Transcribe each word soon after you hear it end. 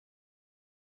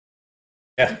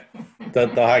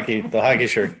the hockey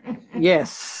shirt.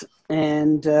 Yes.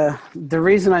 And the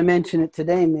reason I mention it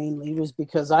today mainly was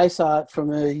because I saw it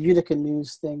from a Utica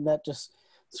News thing that just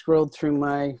scrolled through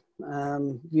my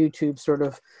YouTube sort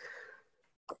of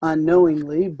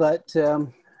unknowingly, but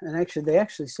and actually they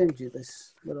actually send you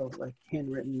this little like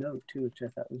handwritten note too, which I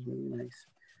thought was really nice.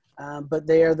 But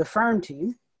they are the farm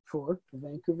team for the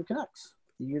Vancouver Canucks,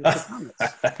 the Utica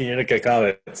Comets. Utica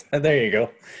Comets. There you go.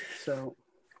 So,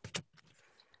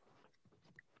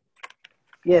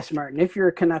 yes, Martin, if you're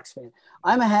a Canucks fan.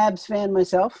 I'm a Habs fan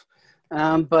myself,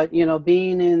 but, you know,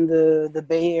 being in the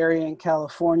Bay Area in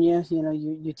California, you know,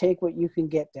 you take what you can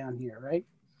get down here, right?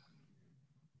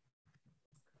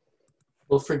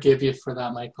 We'll forgive you for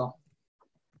that, Michael.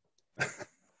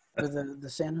 For the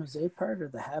San Jose part or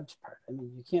the Habs part? I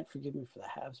mean, you can't forgive me for the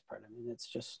Habs part. I mean, it's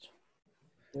just,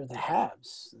 they're the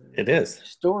Habs. It is.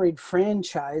 Storied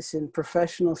franchise in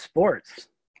professional sports.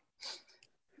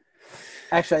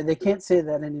 Actually, they can't say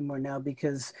that anymore now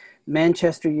because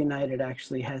Manchester United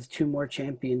actually has 2 more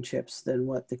championships than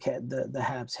what the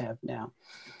Habs have now,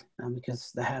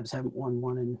 because the Habs haven't won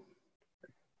one in a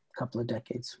couple of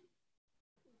decades.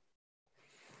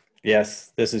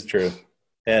 Yes, this is true.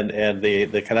 And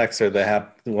the Canucks are the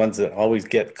ones that always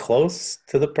get close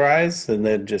to the prize and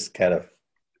then just kind of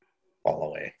fall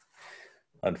away,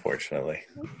 unfortunately.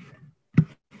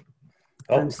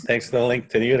 Oh, thanks for the link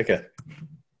to the Utica.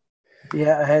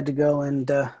 Yeah, I had to go and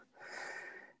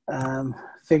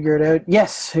figure it out.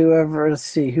 Yes, whoever, let's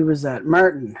see, who was that?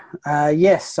 Martin.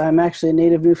 Yes, I'm actually a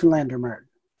native Newfoundlander, Martin.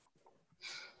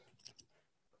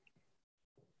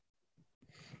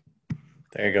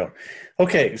 There you go.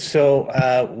 Okay, so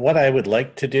what I would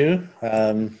like to do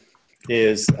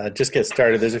is just get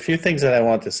started. There's a few things that I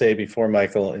want to say before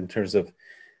Michael in terms of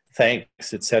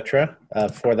thanks, etc.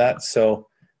 For that. So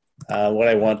what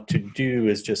I want to do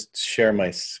is just share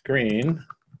my screen,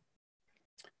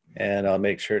 and I'll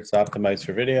make sure it's optimized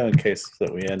for video in case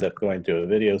that we end up going to a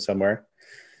video somewhere.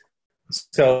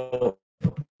 So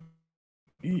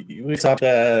we saw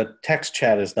the text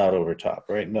chat is not over top,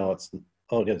 right? No, it's,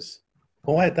 oh, it is.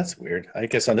 Oh, that's weird. I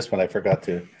guess on this one I forgot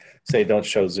to say don't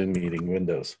show Zoom meeting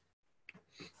windows.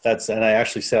 And I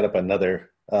actually set up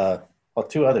another,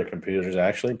 2 other computers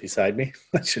actually beside me.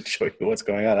 I should show you what's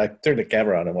going on. I turned the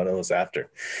camera on one of those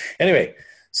after. Anyway,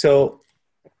 so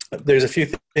there's a few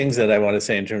things that I want to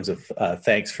say in terms of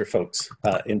thanks for folks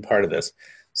in part of this.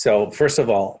 So first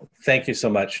of all, thank you so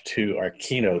much to our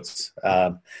keynotes.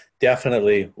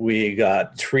 Definitely, we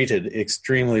got treated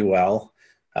extremely well.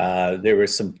 There were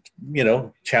some,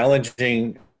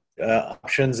 challenging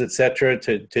options, et cetera,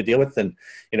 to deal with. And,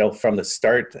 from the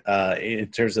start, in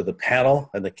terms of the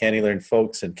panel and the Candy Learn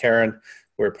folks and Karen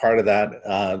were part of that.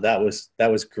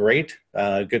 That was great.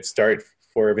 Good start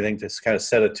for everything to kind of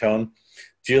set a tone.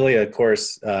 Julia, of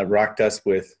course, rocked us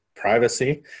with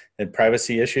privacy and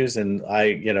privacy issues. And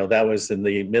that was in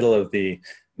the middle of the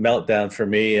meltdown for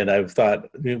me. And I thought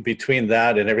between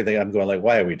that and everything, I'm going like,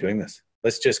 why are we doing this?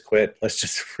 Let's just quit. Let's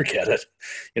just forget it,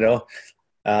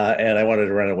 and I wanted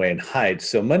to run away and hide.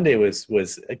 So Monday was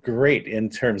great in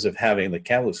terms of having the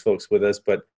Kamloops folks with us,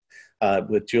 but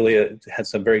with Julia, had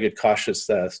some very good cautious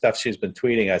stuff she's been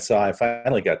tweeting. I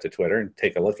finally got to Twitter and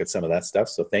take a look at some of that stuff.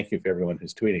 So thank you for everyone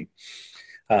who's tweeting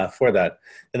for that.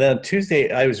 And then on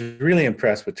Tuesday, I was really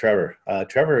impressed with Trevor.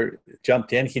 Trevor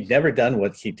jumped in. He'd never done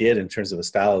what he did in terms of a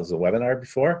style as a webinar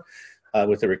before.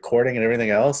 With the recording and everything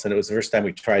else. And it was the first time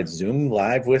we tried Zoom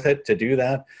live with it to do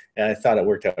that. And I thought it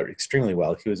worked out extremely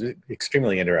well. He was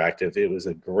extremely interactive. It was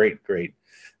a great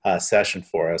session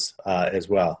for us as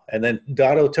well. And then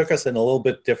Dotto took us in a little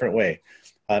bit different way.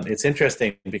 It's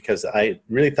interesting because I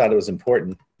really thought it was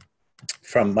important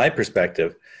from my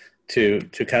perspective to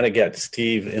kind of get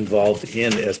Steve involved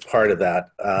in as part of that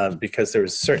because there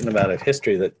was a certain amount of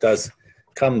history that does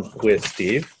come with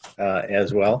Steve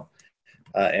as well.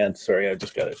 And sorry, I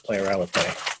just got to play around with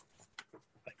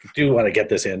I do want to get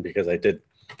this in because I did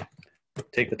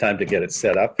take the time to get it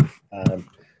set up.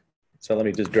 So let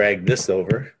me just drag this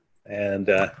over. And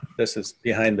this is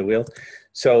behind the wheel.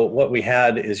 So what we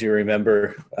had is, you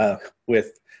remember,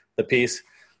 with the piece.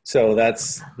 So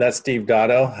that's Steve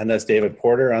Dotto, and that's David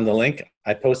Porter on the link.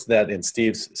 I posted that in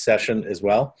Steve's session as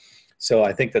well. So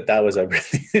I think that was a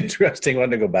really interesting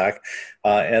one to go back.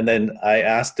 And then I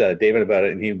asked David about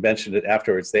it, and he mentioned it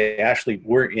afterwards. They actually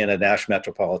were in a Nash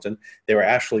Metropolitan. They were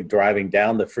actually driving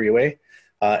down the freeway,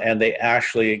 and they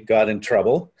actually got in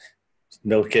trouble.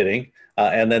 No kidding.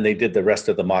 And then they did the rest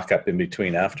of the mock-up in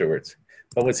between afterwards.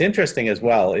 But what's interesting as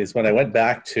well is when I went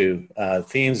back to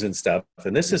themes and stuff,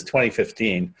 and this is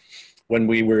 2015, when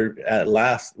we were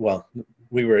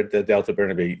we were at the Delta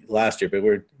Burnaby last year, but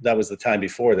that was the time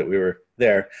before that we were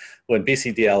there when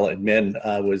BCDL admin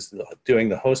was doing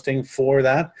the hosting for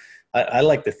that. I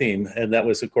like the theme, and that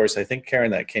was, of course, I think,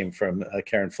 Karen, that came from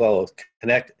Karen Flello,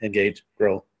 Connect, Engage,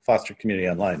 Grow, Foster Community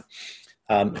Online.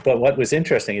 But what was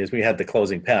interesting is we had the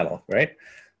closing panel, right?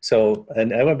 So,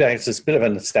 and I went back, it's a bit of a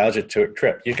nostalgia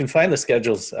trip. You can find the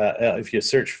schedules if you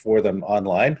search for them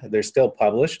online. They're still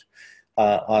published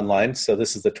online. So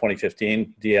this is the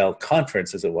 2015 DL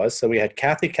conference as it was. So we had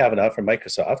Kathy Kavanaugh from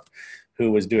Microsoft,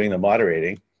 who was doing the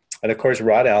moderating. And of course,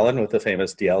 Rod Allen with the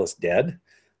famous DL is Dead.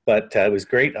 But it was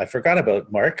great. I forgot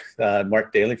about Mark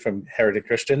Daly from Heritage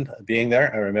Christian being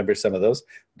there. I remember some of those.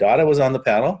 Dada was on the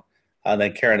panel, and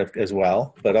then Karen as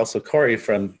well, but also Corey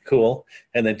from Cool,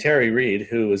 and then Terry Reed,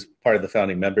 who was part of the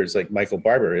founding members, like Michael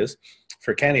Barbour is,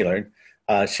 for CandyLearn.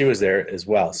 She was there as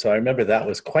well. So I remember that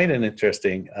was quite an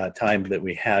interesting time that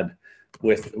we had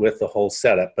with the whole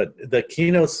setup. But the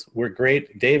keynotes were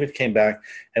great. David came back,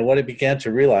 and what I began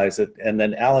to realize, that, and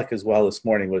then Alec as well this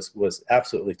morning, was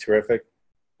absolutely terrific.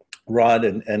 Rod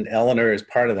and Eleanor is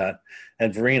part of that,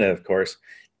 and Verena, of course.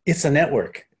 It's a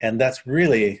network, and that's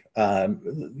really,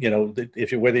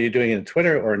 if whether you're doing it in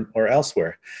Twitter or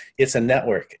elsewhere, it's a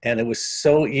network. And it was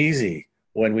so easy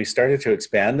when we started to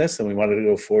expand this, and we wanted to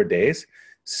go 4 days.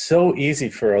 So easy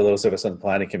for all those of us on the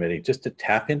planning committee just to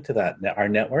tap into that our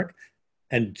network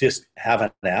and just have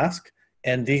an ask.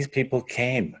 And these people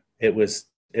came. It was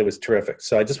terrific.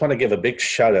 So I just want to give a big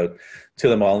shout out to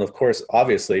them all, and of course,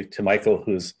 obviously, to Michael,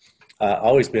 who's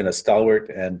always been a stalwart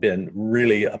and been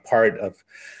really a part of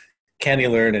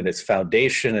CandyLearn and its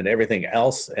foundation and everything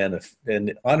else, and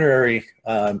an honorary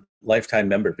lifetime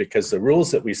member, because the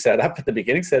rules that we set up at the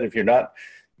beginning said if you're not,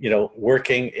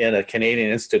 working in a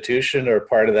Canadian institution or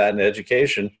part of that in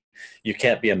education, you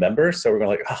can't be a member. So we're going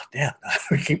like, oh, damn,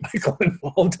 we keep Michael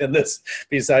involved in this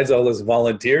besides all this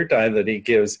volunteer time that he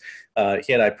gives.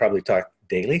 He and I probably talk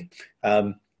daily.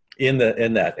 In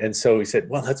that. And so we said,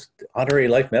 well, that's honorary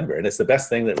life member, and it's the best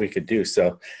thing that we could do.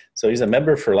 So he's a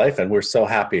member for life, and we're so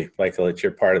happy, Michael, that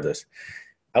you're part of this.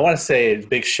 I want to say a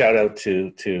big shout out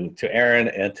to Aaron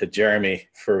and to Jeremy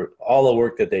for all the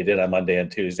work that they did on Monday and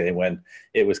Tuesday when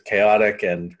it was chaotic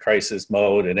and crisis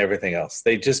mode and everything else.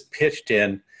 They just pitched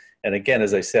in. And again,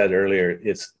 as I said earlier,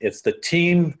 it's the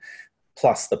team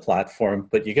plus the platform,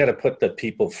 but you got to put the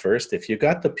people first. If you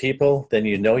got the people, then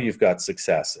you've got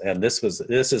success. And this is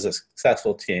a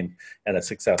successful team and a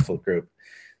successful group.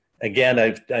 Again,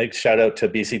 I shout out to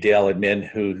BCDL admin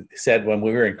who said when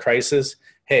we were in crisis,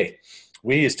 hey,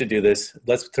 we used to do this.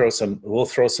 We'll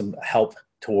throw some help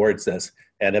towards this,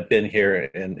 and have been here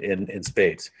in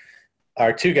spades.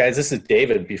 Our two guys, this is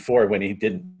David before when he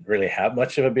didn't really have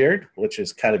much of a beard, which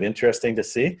is kind of interesting to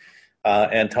see.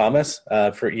 And Thomas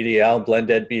for EDL,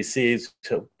 Blended BC,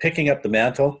 so picking up the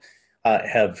mantle,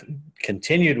 have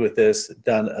continued with this,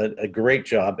 done a great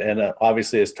job. And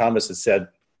obviously, as Thomas has said,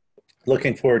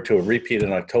 looking forward to a repeat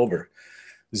in October.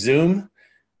 Zoom,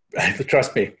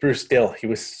 trust me, Bruce Dill, he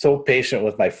was so patient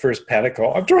with my first panic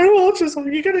call. I'm trying to launch this,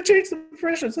 you got to change the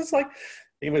impressions. It's like,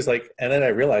 he was like, and then I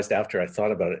realized after I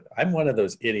thought about it, I'm one of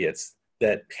those idiots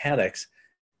that panics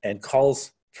and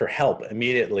calls for help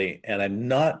immediately, and I'm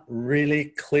not really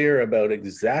clear about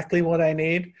exactly what I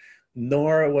need,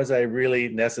 nor was I really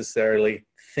necessarily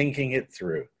thinking it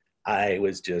through. I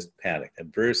was just panicked,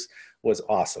 and Bruce was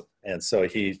awesome. And so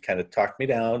he kind of talked me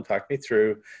down, talked me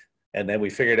through, and then we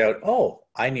figured out, oh,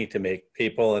 I need to make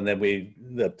people, and then with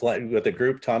the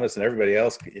group, Thomas and everybody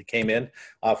else came in,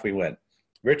 off we went.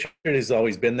 Richard has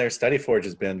always been there. StudyForge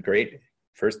has been great.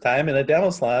 First time in a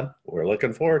demo slab. We're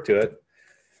looking forward to it.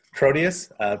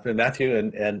 Proteus, Matthew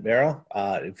and Meryl,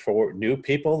 for new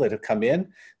people that have come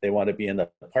in, they want to be in the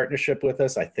partnership with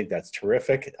us. I think that's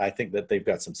terrific. I think that they've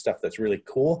got some stuff that's really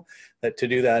cool to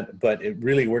do that, but it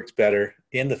really works better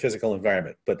in the physical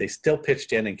environment. But they still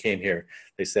pitched in and came here.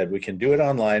 They said, we can do it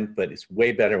online, but it's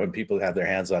way better when people have their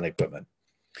hands on equipment.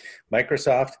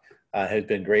 Microsoft has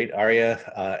been great.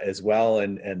 Aria as well,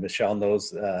 and Michelle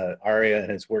knows Aria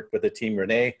and has worked with the team.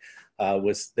 Renee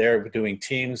was there doing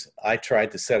Teams. I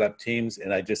tried to set up Teams,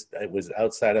 and it was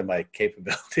outside of my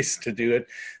capabilities to do it.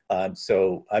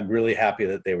 So I'm really happy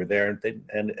that they were there.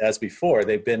 And as before,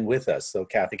 they've been with us. So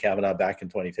Kathy Kavanaugh back in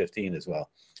 2015 as well.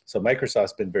 So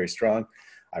Microsoft's been very strong.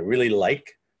 I really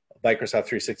like Microsoft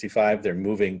 365. They're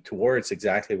moving towards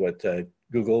exactly what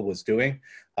Google was doing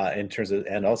in terms of,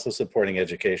 and also supporting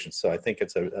education. So I think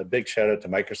it's a big shout out to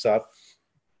Microsoft.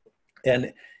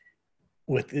 And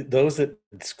with those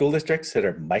school districts that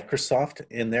are Microsoft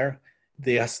in there,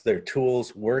 yes, their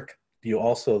tools work. You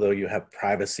also, though, you have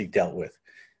privacy dealt with.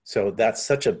 So that's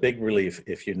such a big relief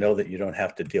if you know that you don't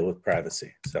have to deal with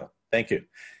privacy. So thank you.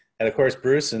 And of course,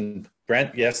 Bruce and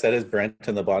Brent, yes, that is Brent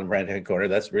in the bottom right-hand corner.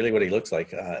 That's really what he looks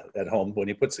like at home. When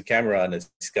he puts the camera on, he's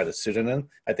got a pseudonym.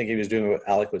 I think he was doing what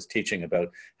Alec was teaching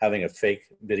about having a fake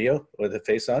video with a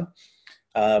face on.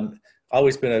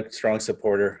 Always been a strong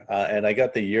supporter, and I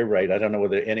got the year right. I don't know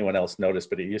whether anyone else noticed,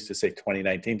 but it used to say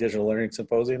 2019 Digital Learning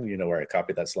Symposium. You know where I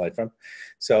copied that slide from.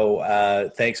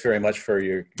 So thanks very much for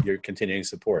your continuing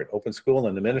support. Open School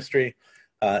and the ministry,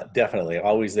 definitely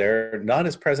always there. Not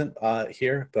as present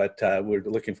here, but we're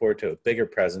looking forward to a bigger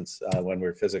presence when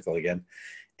we're physical again.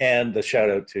 And the shout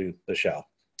out to Michelle.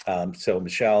 So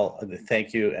Michelle,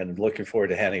 thank you, and looking forward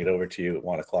to handing it over to you at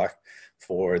 1 o'clock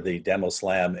for the demo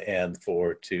slam and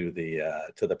to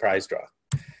the prize draw.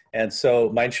 And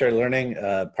so Mindshare Learning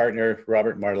partner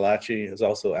Robert Martellacci is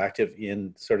also active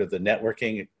in sort of the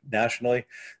networking nationally.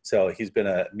 So he's been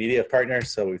a media partner,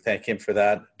 so we thank him for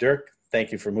that. Dirk,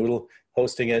 thank you for Moodle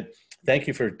hosting it. Thank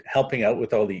you for helping out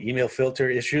with all the email filter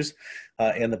issues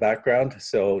in the background.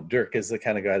 So Dirk is the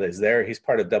kind of guy that's there. He's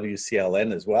part of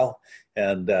WCLN as well.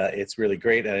 And it's really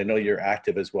great. And I know you're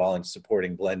active as well in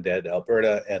supporting Blended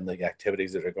Alberta and the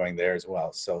activities that are going there as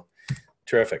well. So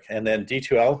terrific. And then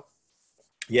D2L,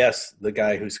 yes, the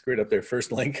guy who screwed up their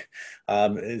first link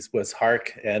was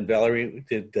Hark, and Valerie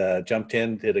jumped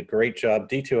in, did a great job.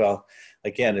 D2L,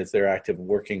 again, is they're active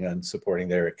working on supporting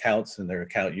their accounts and their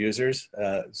account users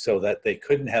so that they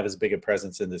couldn't have as big a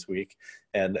presence in this week.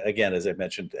 And again, as I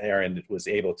mentioned, Aaron was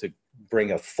able to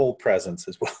bring a full presence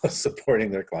as well as supporting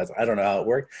their clients. I don't know how it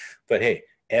worked, but hey,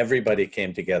 everybody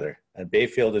came together. And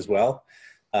Bayfield as well,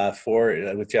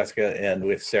 with Jessica and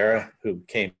with Sarah, who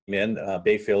came in.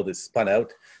 Bayfield is spun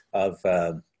out of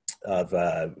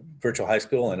Virtual High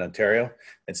School in Ontario,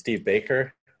 and Steve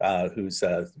Baker, who's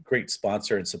a great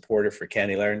sponsor and supporter for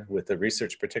CandyLearn with the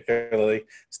research, particularly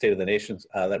State of the Nation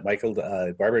that Michael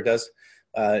Barbour does,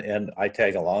 and I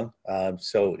tag along.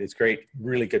 So it's great,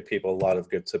 really good people, a lot of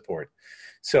good support.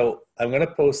 So I'm going to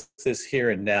post this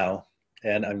here and now,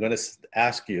 and I'm going to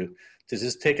ask you to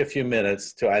just take a few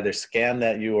minutes to either scan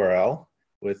that URL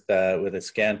with a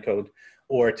scan code,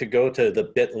 or to go to the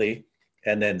bit.ly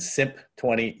and then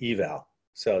SYMP20 eval.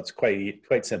 So it's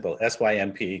quite simple,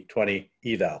 SYMP 20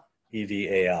 eval,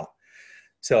 EVAL.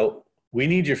 So we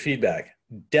need your feedback.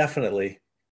 Definitely,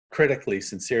 critically,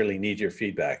 sincerely need your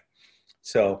feedback.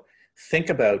 So think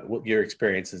about what your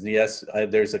experiences. And yes,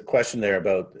 there's a question there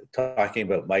about talking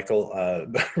about Michael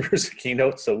versus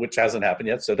Keynote, so which hasn't happened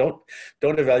yet. So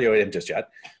don't evaluate him just yet.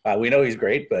 We know he's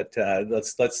great, but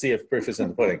let's see if proof is in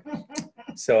the pudding.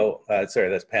 So sorry,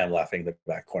 that's Pam laughing in the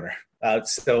back corner.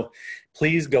 So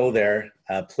please go there.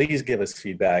 Please give us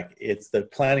feedback. The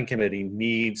planning committee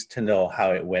needs to know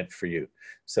how it went for you.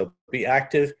 So be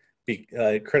active, be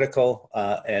critical,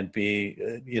 and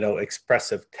be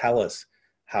expressive. Tell us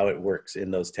how it works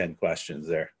in those 10 questions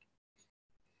there.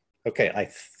 Okay, I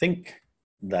think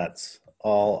that's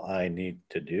all I need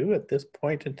to do at this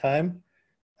point in time.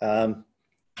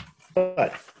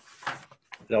 But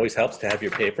it always helps to have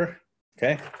your paper.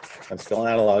 Okay, I'm still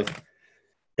analog.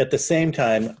 At the same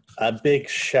time, a big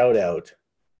shout out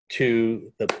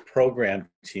to the program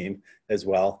team as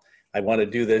well. I want to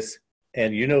do this,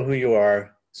 and you know who you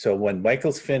are. So when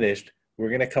Michael's finished, we're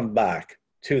going to come back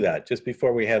to that just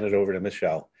before we hand it over to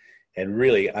Michelle. And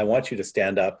really, I want you to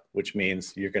stand up, which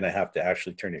means you're going to have to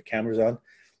actually turn your cameras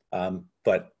on,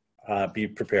 but be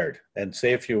prepared and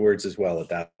say a few words as well at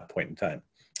that point in time.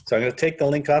 So I'm going to take the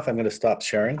link off. I'm going to stop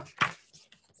sharing.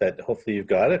 That hopefully you've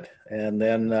got it. And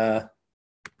then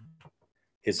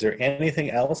is there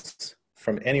anything else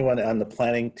from anyone on the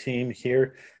planning team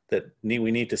here that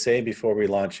we need to say before we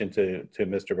launch into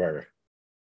Mr. Barbour?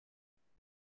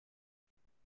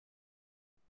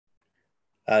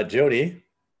 Jody,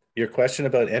 your question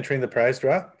about entering the prize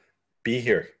draw, be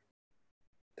here.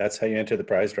 That's how you enter the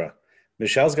prize draw.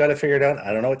 Michelle's got it figured out.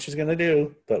 I don't know what she's going to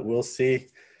do, but we'll see.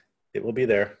 It will be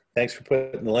there. Thanks for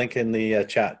putting the link in the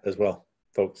chat as well,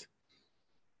 folks.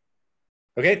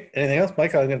 Okay, anything else?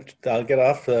 Mike, I'll get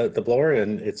off the blower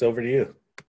and it's over to you.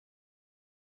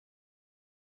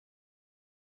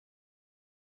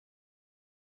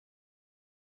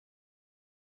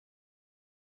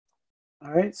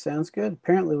 All right, sounds good.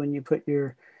 Apparently when you put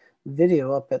your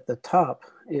video up at the top,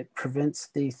 it prevents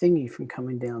the thingy from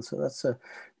coming down. So that's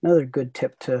another good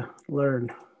tip to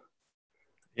learn.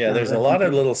 Yeah, there's a lot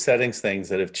of little settings things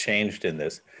that have changed in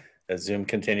this as Zoom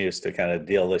continues to kind of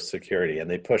deal with security, and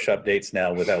they push updates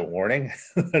now without warning.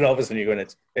 And all of a sudden you're going,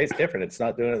 it's different. It's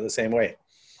not doing it the same way.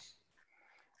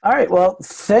 All right. Well,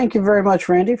 thank you very much,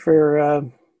 Randy,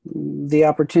 for the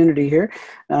opportunity here.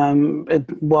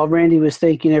 While Randy was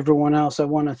thanking everyone else, I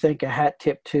want to thank a hat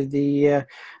tip to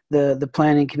the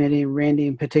planning committee, Randy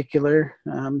in particular,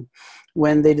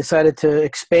 when they decided to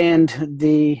expand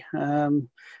the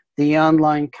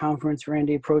online conference.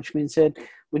 Randy approached me and said,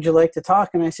 "Would you like to talk?"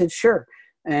 And I said, "Sure."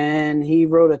 And he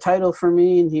wrote a title for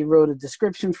me, and he wrote a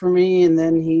description for me, and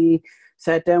then he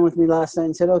sat down with me last night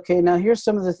and said, "Okay, now here's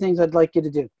some of the things I'd like you to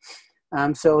do."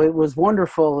 So it was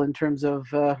wonderful in terms of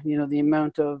the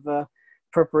amount of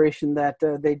preparation that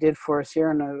they did for us here,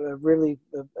 and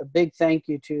a big thank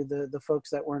you to the folks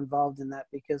that were involved in that,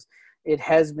 because it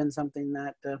has been something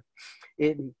that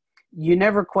you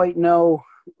never quite know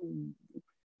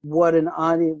what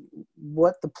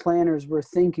the planners were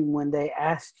thinking when they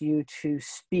asked you to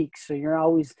speak. So you're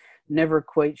always never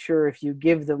quite sure if you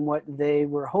give them what they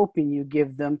were hoping you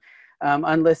give them,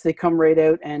 unless they come right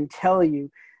out and tell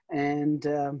you. And,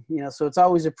 so it's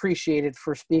always appreciated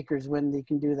for speakers when they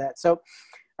can do that. So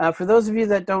for those of you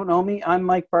that don't know me, I'm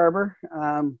Mike Barbour.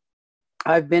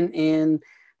 I've been in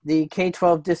the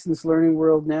K-12 distance learning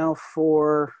world now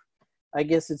for, I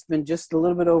guess it's been just a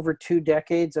little bit over 2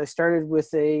 decades. I started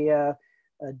with a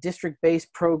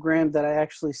district-based program that I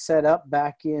actually set up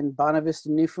back in Bonavista,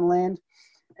 Newfoundland,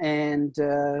 and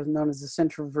known as the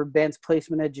Center for Advanced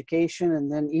Placement Education. And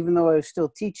then even though I was still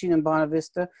teaching in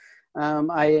Bonavista,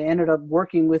 I ended up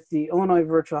working with the Illinois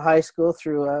Virtual High School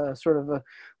through a sort of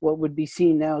what would be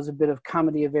seen now as a bit of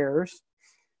comedy of errors.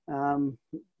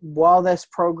 While this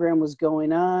program was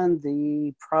going on,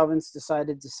 the province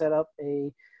decided to set up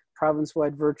a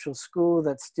province-wide virtual school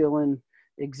that's still in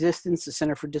existence, the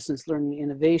Center for Distance Learning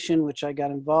Innovation, which I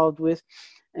got involved with.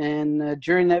 And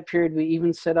during that period, we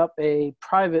even set up a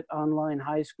private online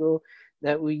high school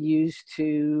that we used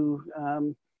to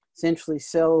essentially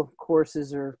sell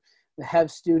courses or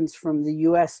have students from the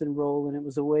U.S. enroll, and it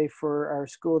was a way for our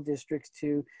school districts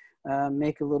to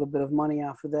make a little bit of money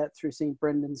off of that through St.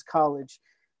 Brendan's College.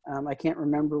 I can't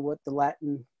remember what the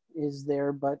Latin is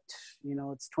there, but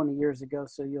it's 20 years ago,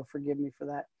 so you'll forgive me for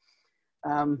that.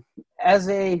 As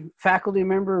a faculty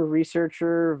member,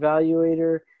 researcher,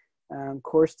 evaluator,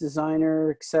 course designer,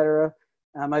 etc.,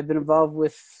 I've been involved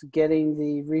with getting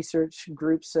the research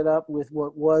group set up with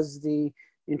what was the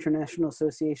International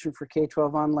Association for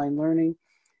K-12 Online Learning.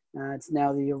 It's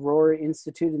now the Aurora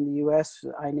Institute in the U.S.,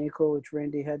 INACO, which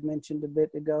Randy had mentioned a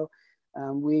bit ago.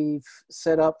 We've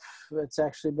set up, it's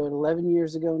actually about 11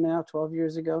 years ago now, 12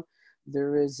 years ago.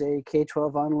 There is a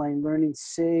K-12 Online Learning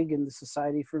SIG in the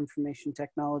Society for Information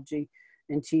Technology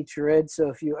and Teacher Ed. So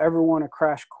if you ever want a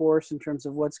crash course in terms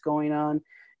of what's going on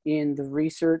in the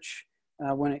research,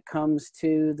 when it comes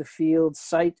to the field,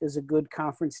 SITE is a good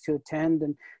conference to attend,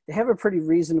 and they have a pretty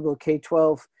reasonable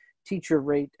K-12 teacher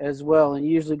rate as well, and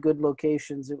usually good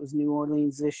locations. It was New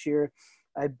Orleans this year.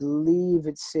 I believe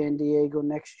it's San Diego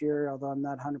next year, although I'm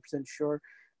not 100% sure.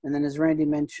 And then as Randy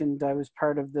mentioned, I was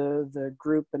part of the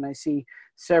group, and I see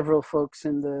several folks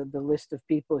in the list of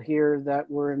people here that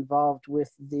were involved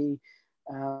with the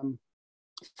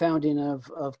founding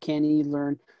of Can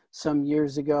eLearn some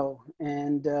years ago.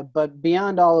 And but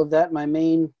beyond all of that, my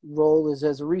main role is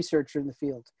as a researcher in the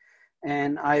field.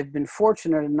 And I've been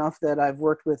fortunate enough that I've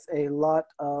worked with a lot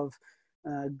of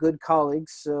good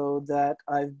colleagues, so that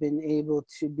I've been able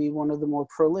to be one of the more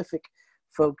prolific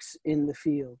folks in the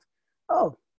field.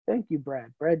 Oh, thank you,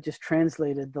 Brad. Brad just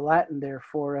translated the Latin there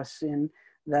for us in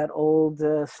that old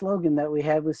slogan that we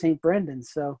had with St. Brendan.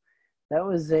 So that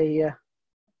was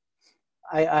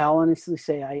I'll honestly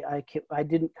say I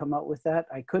didn't come up with that.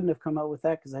 I couldn't have come up with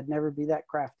that because I'd never be that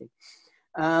crafty.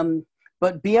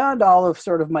 But beyond all of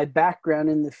sort of my background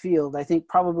in the field, I think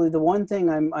probably the one thing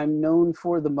I'm known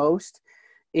for the most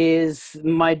is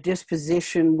my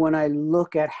disposition when I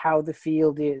look at how the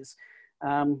field is.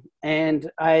 And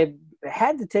I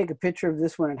had to take a picture of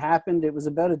this when it happened. It was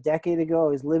about a decade ago.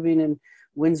 I was living in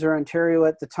Windsor, Ontario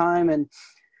at the time, and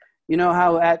you know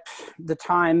how at the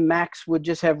time Macs would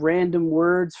just have random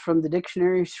words from the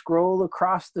dictionary scroll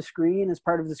across the screen as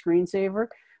part of the screensaver?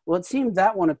 Well, it seemed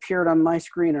that one appeared on my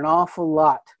screen an awful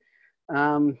lot.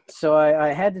 So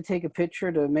I had to take a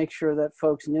picture to make sure that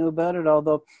folks knew about it,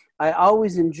 although I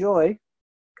always enjoy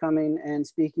coming and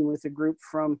speaking with a group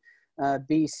from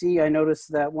BC. I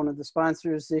noticed that one of the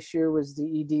sponsors this year was the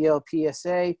EDL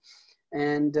PSA.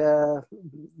 And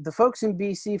the folks in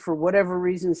BC, for whatever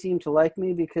reason, seem to like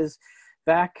me, because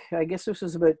back, I guess this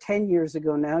was about 10 years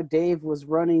ago now, Dave was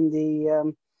running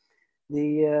the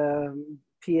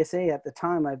PSA at the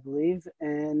time, I believe.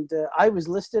 And I was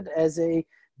listed as a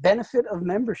benefit of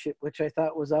membership, which I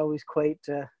thought was always quite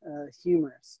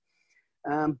humorous.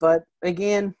 But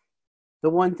again, the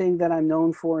one thing that I'm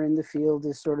known for in the field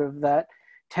is sort of that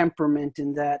temperament,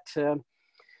 and that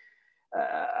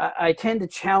I tend to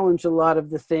challenge a lot of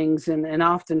the things, and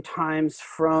oftentimes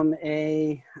from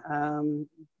a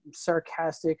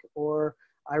sarcastic or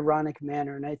ironic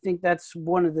manner. And I think that's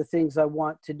one of the things I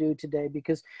want to do today,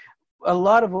 because a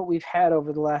lot of what we've had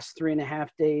over the last 3.5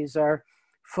 days are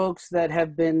folks that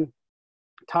have been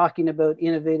talking about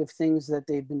innovative things that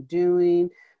they've been doing,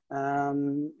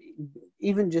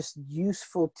 even just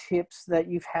useful tips that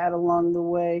you've had along the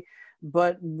way.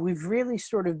 But we've really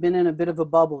sort of been in a bit of a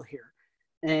bubble here.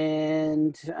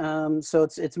 And so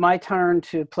it's my turn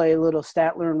to play a little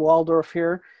Statler and Waldorf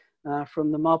here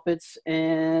from the Muppets,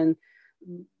 and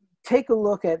take a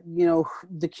look at, you know,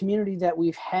 the community that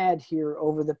we've had here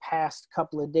over the past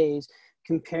couple of days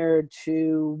compared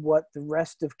to what the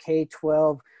rest of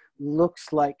K-12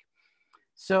 looks like.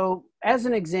 So as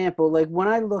an example, like when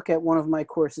I look at one of my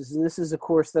courses, and this is a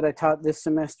course that I taught this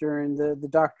semester in the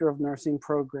Doctor of Nursing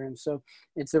program. So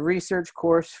it's a research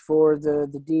course for the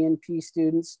DNP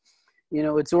students. You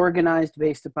know, it's organized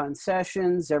based upon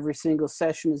sessions. Every single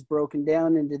session is broken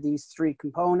down into these 3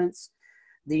 components.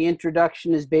 The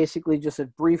introduction is basically just a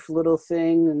brief little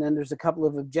thing, and then there's a couple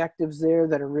of objectives there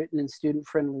that are written in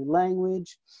student-friendly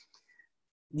language.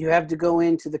 You have to go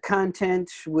into the content,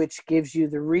 which gives you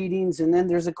the readings, and then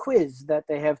there's a quiz that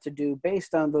they have to do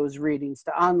based on those readings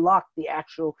to unlock the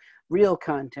actual real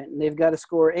content. And they've got to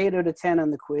score 8 out of 10 on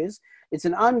the quiz. It's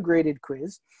an ungraded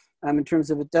quiz in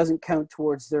terms of it doesn't count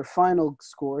towards their final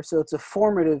score. So it's a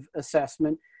formative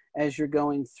assessment as you're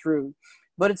going through.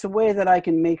 But it's a way that I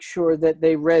can make sure that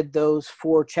they read those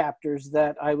 4 chapters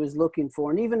that I was looking for.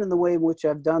 And even in the way in which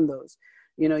I've done those,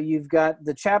 you know, you've got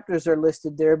the chapters are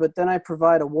listed there, but then I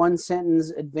provide a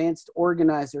 1-sentence advanced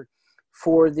organizer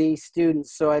for the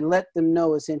students. So I let them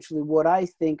know essentially what I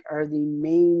think are the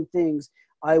main things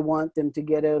I want them to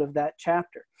get out of that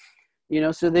chapter. You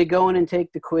know, so they go in and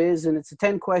take the quiz, and it's a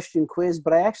 10-question quiz,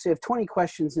 but I actually have 20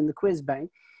 questions in the quiz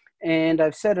bank. And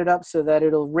I've set it up so that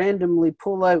it'll randomly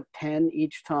pull out 10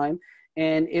 each time,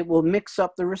 and it will mix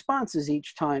up the responses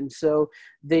each time. So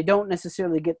they don't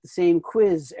necessarily get the same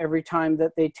quiz every time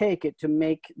that they take it to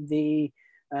make the,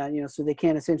 you know, so they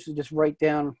can't essentially just write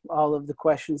down all of the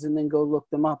questions and then go look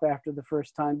them up after the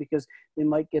first time, because they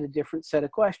might get a different set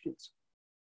of questions.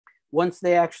 Once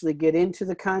they actually get into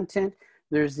the content,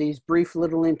 there's these brief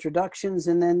little introductions,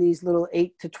 and then these little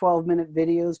 8 to 12-minute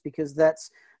videos, because that's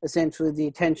essentially the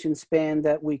attention span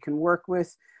that we can work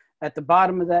with. At the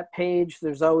bottom of that page,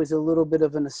 there's always a little bit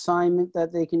of an assignment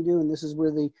that they can do, and this is where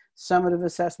the summative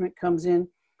assessment comes in.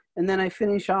 And then I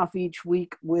finish off each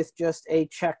week with just a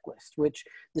checklist, which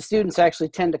the students actually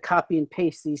tend to copy and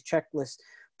paste these checklists,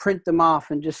 print them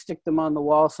off, and just stick them on the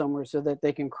wall somewhere so that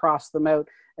they can cross them out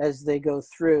as they go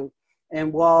through.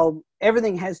 And while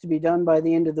everything has to be done by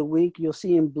the end of the week, you'll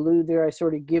see in blue there, I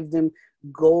sort of give them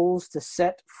goals to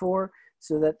set for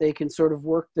so that they can sort of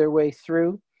work their way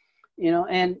through, you know.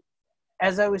 And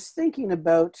as I was thinking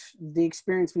about the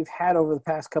experience we've had over the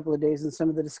past couple of days and some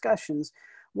of the discussions,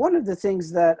 one of the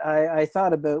things that I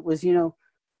thought about was, you know,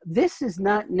 this is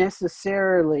not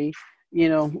necessarily, you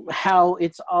know, how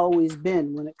it's always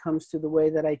been when it comes to the way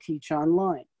that I teach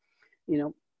online. You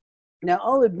know, now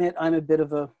I'll admit I'm a bit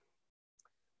of a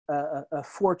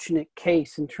fortunate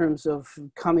case in terms of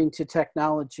coming to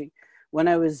technology. When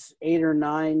I was 8 or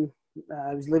 9,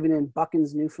 I was living in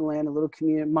Buckens, Newfoundland, a little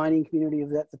mining community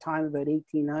of at the time, about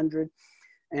 1800.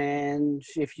 And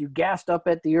if you gassed up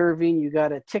at the Irving, you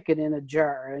got a ticket in a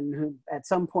jar. And at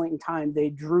some point in time, they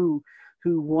drew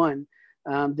who won.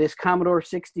 This Commodore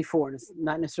 64, and it's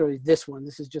not necessarily this one.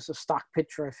 This is just a stock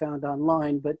picture I found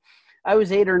online. But I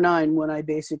was 8 or 9 when I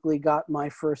basically got my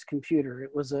first computer. It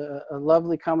was a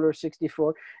lovely Commodore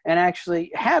 64, and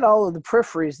actually had all of the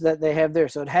peripheries that they have there.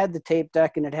 So it had the tape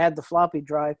deck, and it had the floppy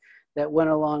drive that went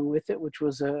along with it, which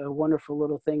was a wonderful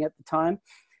little thing at the time.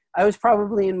 I was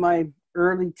probably in my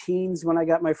early teens when I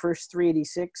got my first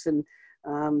 386, and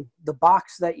the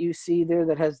box that you see there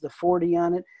that has the 40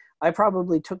 on it, I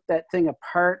probably took that thing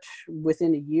apart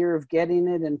within a year of getting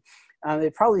it, and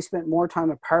it probably spent more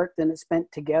time apart than it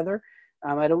spent together.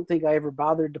 I don't think I ever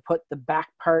bothered to put the back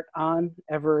part on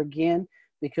ever again,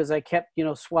 because I kept, you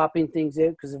know, swapping things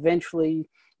out, because eventually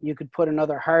you could put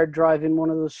another hard drive in one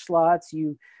of those slots.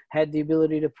 You had the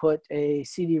ability to put a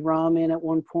CD-ROM in at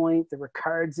one point. There were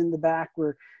cards in the back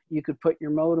where you could put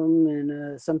your modem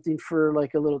and something for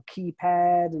like a little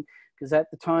keypad. Because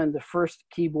at the time, the first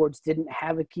keyboards didn't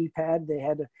have a keypad. They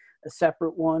had a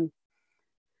separate one.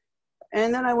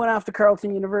 And then I went off to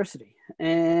Carleton University,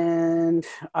 and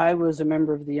I was a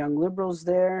member of the Young Liberals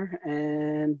there,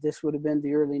 and this would have been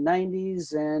the early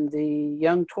 90s, and the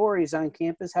Young Tories on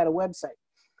campus had a website.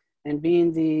 And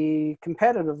being the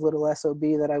competitive little SOB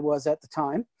that I was at the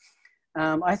time,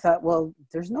 I thought, well,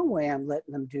 there's no way I'm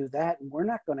letting them do that, and we're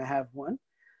not going to have one.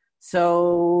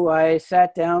 So I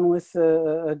sat down with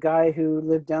a guy who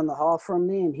lived down the hall from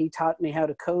me, and he taught me how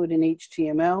to code in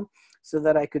HTML so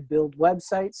that I could build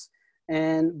websites.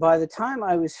 And by the time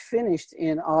I was finished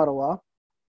in Ottawa,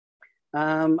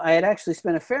 I had actually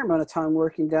spent a fair amount of time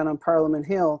working down on Parliament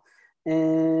Hill.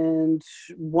 And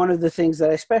one of the things that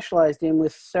I specialized in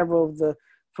with several of the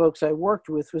folks I worked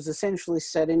with was essentially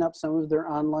setting up some of their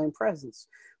online presence.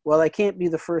 Well, I can't be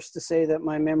the first to say that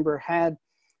my member had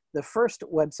the first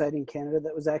website in Canada.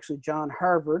 That was actually John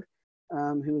Harvard,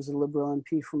 who was a Liberal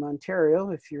MP from Ontario,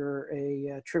 if you're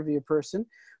a trivia person.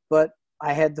 But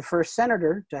I had the first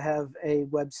senator to have a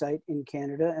website in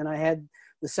Canada, and I had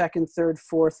the second, third,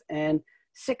 fourth, and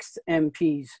sixth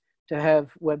MPs to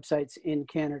have websites in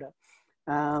Canada.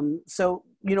 So,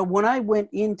 you know, when I went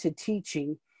into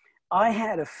teaching, I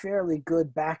had a fairly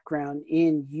good background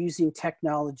in using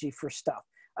technology for stuff.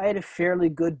 I had a fairly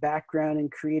good background in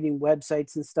creating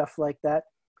websites and stuff like that.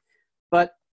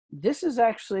 But this is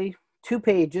actually 2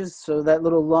 pages, so that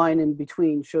little line in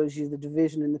between shows you the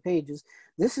division in the pages.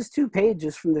 This is 2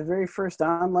 pages from the very first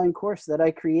online course that I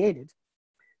created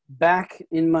back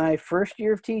in my first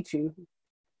year of teaching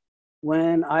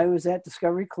when I was at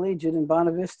Discovery Collegiate in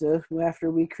Bonavista after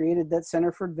we created that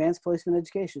Center for Advanced Placement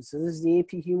Education. So this is the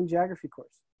AP Human Geography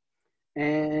course.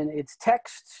 And it's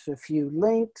text, a few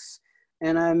links,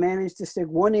 and I managed to stick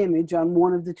 1 image on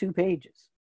one of the 2 pages.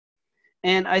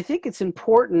 And I think it's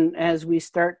important as we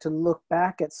start to look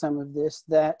back at some of this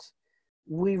that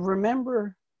we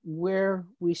remember where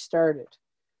we started.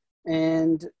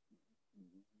 And,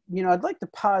 you know, I'd like to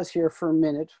pause here for a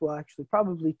minute, well, actually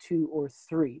probably 2 or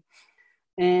 3.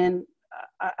 And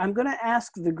I'm going to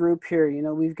ask the group here, you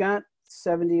know, we've got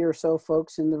 70 or so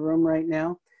folks in the room right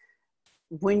now.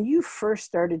 When you first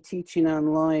started teaching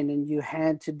online and you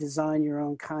had to design your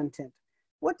own content,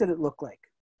 what did it look like?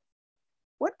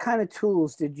 What kind of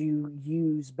tools did you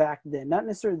use back then? Not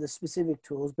necessarily the specific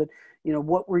tools, but, you know,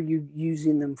 what were you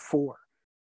using them for?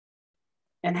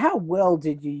 And how well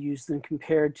did you use them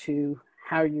compared to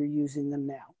how you're using them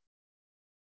now?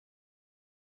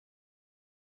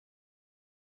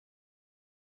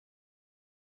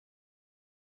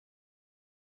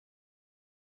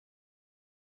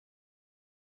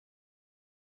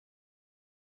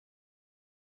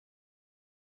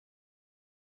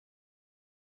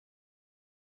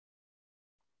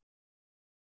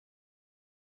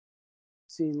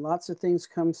 Seeing lots of things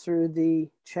come through the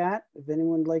chat. If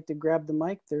anyone would like to grab the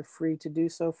mic, they're free to do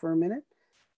so for a minute.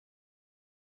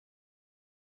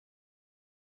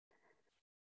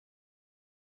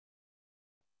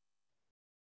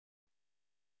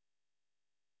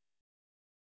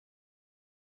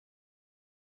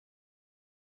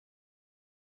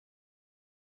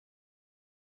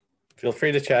 Feel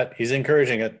free to chat. He's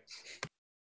encouraging it.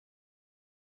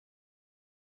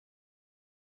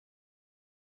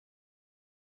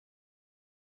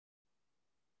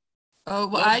 Oh,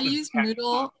 well, I use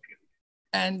Moodle,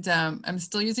 and I'm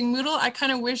still using Moodle. I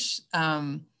kind of wish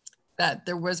that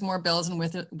there was more bells and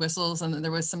whistles, and that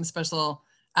there was some special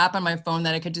app on my phone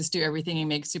that I could just do everything and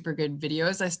make super good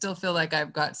videos. I still feel like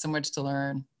I've got so much to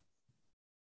learn.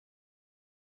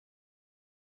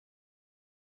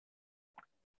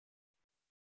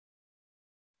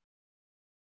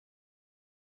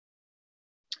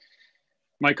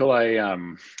 Michael,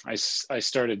 I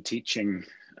started teaching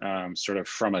sort of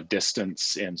from a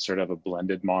distance in sort of a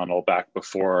blended model back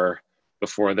before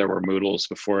there were Moodles,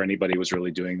 before anybody was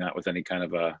really doing that with any kind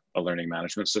of a learning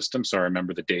management system. So I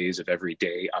remember the days of every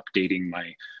day updating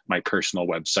my personal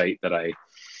website that I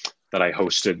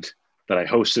hosted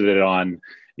it on,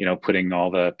 you know, putting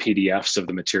all the PDFs of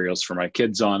the materials for my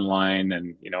kids online.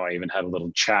 And, you know, I even had a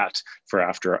little chat for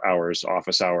after hours,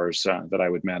 office hours that I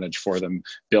would manage for them,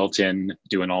 built in,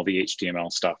 doing all the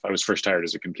HTML stuff. I was first hired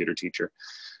as a computer teacher.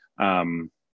 And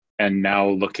now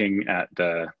looking at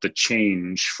the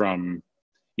change from,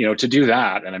 you know, to do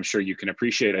that, and I'm sure you can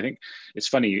appreciate, I think it's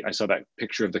funny, I saw that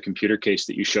picture of the computer case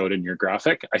that you showed in your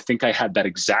graphic. I think I had that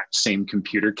exact same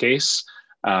computer case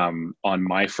on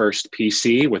my first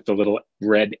PC with the little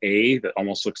red A that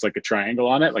almost looks like a triangle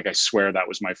on it. Like, I swear that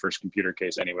was my first computer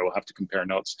case. Anyway, we'll have to compare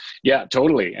notes. Yeah,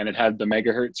 totally. And it had the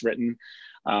megahertz written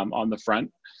on the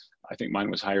front. I think mine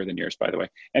was higher than yours, by the way.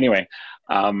 Anyway,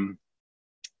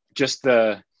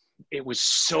 it was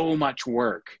so much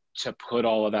work to put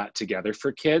all of that together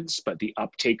for kids, but the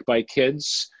uptake by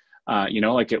kids,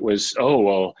 like it was, oh,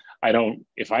 well,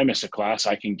 if I miss a class,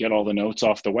 I can get all the notes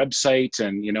off the website,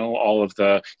 and, all of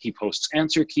he posts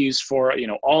answer keys for,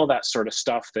 all of that sort of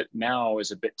stuff that now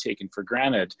is a bit taken for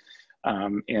granted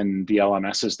in the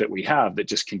LMSs that we have that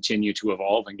just continue to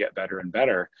evolve and get better and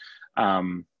better.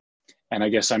 And I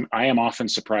guess I am often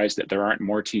surprised that there aren't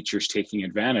more teachers taking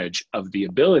advantage of the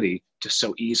ability to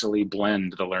so easily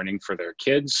blend the learning for their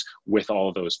kids with all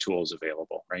of those tools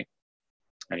available, right?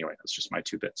 Anyway, that's just my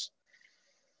 2 bits.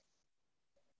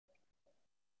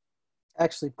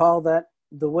 Actually, Paul,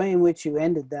 the way in which you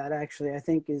ended that actually, I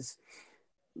think is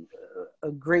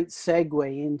a great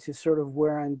segue into sort of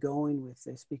where I'm going with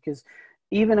this, because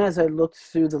even as I looked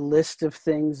through the list of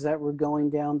things that were going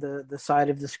down the side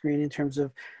of the screen in terms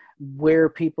of where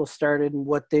people started and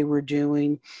what they were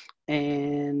doing,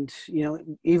 and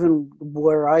even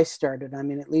where I started, I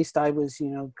mean, at least I was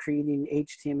creating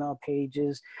HTML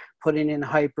pages, putting in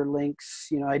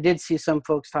hyperlinks. I did see some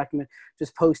folks talking about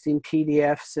just posting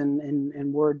PDFs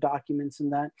and Word documents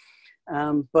and that.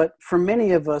 But for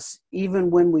many of us,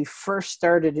 even when we first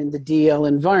started in the DL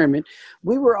environment,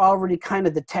 we were already kind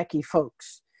of the techie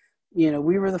folks.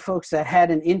 We were the folks that had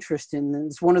an interest in this.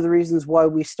 It's one of the reasons why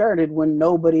we started when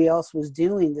nobody else was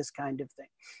doing this kind of thing.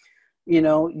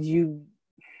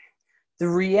 The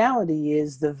reality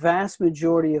is the vast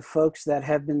majority of folks that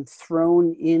have been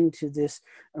thrown into this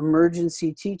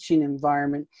emergency teaching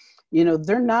environment,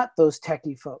 they're not those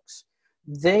techie folks.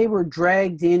 They were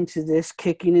dragged into this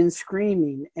kicking and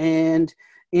screaming. And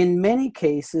in many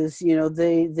cases,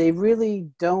 they really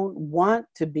don't want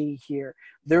to be here.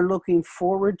 They're looking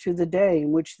forward to the day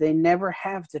in which they never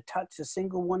have to touch a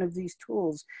single one of these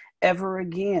tools ever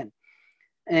again.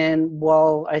 And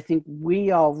while I think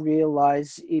we all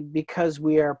realize, because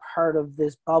we are part of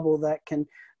this bubble that can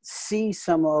see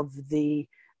some of the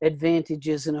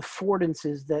advantages and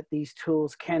affordances that these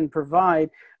tools can provide,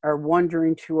 are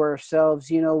wondering to ourselves,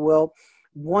 well,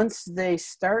 once they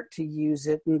start to use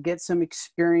it and get some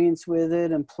experience with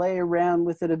it and play around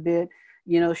with it a bit,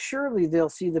 surely they'll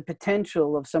see the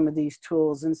potential of some of these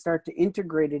tools and start to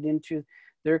integrate it into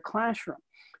their classroom.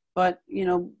 But,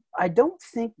 I don't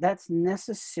think that's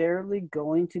necessarily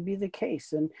going to be the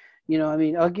case. And,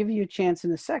 I'll give you a chance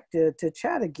in a sec to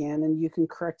chat again, and you can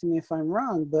correct me if I'm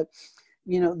wrong. But,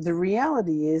 the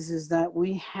reality is that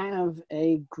we have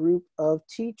a group of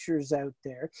teachers out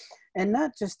there, and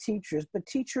not just teachers, but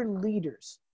teacher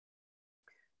leaders,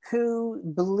 who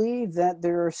believe that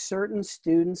there are certain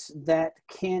students that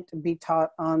can't be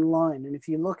taught online. And if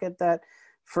you look at that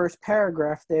first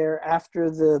paragraph there after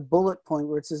the bullet point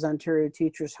where it says Ontario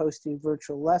teachers hosting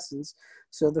virtual lessons,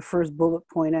 so the first bullet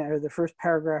point or the first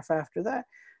paragraph after that,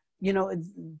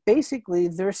 basically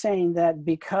they're saying that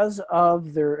because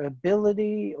of their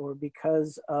ability or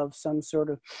because of some sort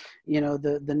of,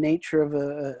 the nature of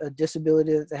a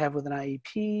disability that they have with an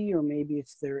IEP, or maybe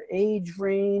it's their age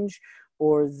range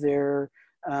or their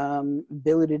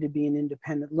ability to be an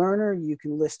independent learner, you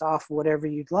can list off whatever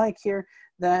you'd like here,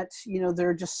 that, there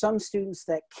are just some students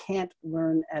that can't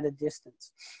learn at a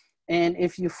distance. And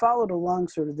if you followed along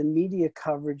sort of the media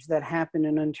coverage that happened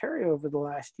in Ontario over the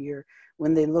last year,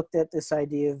 when they looked at this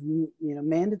idea of,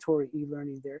 mandatory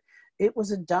e-learning there, it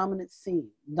was a dominant theme,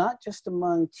 not just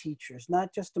among teachers,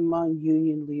 not just among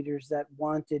union leaders that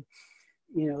wanted,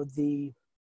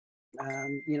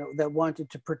 that wanted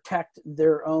to protect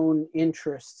their own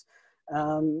interests,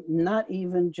 not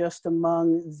even just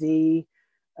among the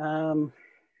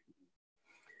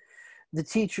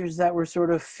teachers that were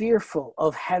sort of fearful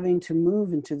of having to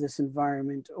move into this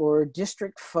environment, or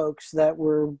district folks that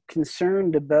were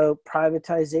concerned about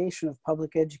privatization of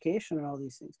public education and all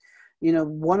these things.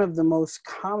 One of the most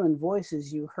common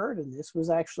voices you heard in this was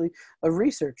actually a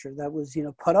researcher that was,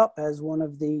 put up as one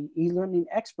of the e-learning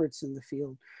experts in the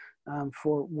field,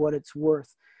 for what it's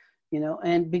worth,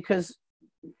 and because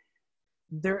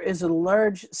there is a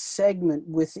large segment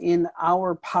within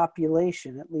our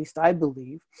population, at least I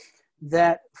believe,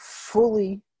 that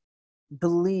fully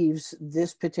believes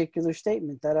this particular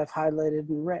statement that I've highlighted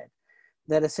and read,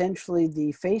 that essentially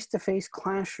the face-to-face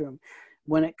classroom,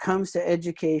 when it comes to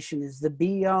education, is the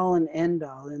be-all and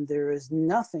end-all, and there is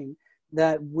nothing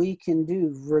that we can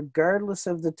do, regardless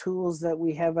of the tools that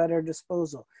we have at our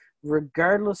disposal,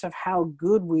 regardless of how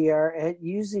good we are at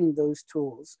using those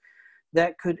tools,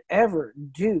 that could ever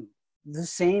do the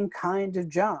same kind of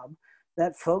job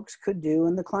that folks could do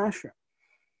in the classroom.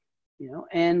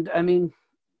 And I mean,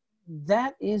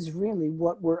 that is really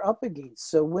what we're up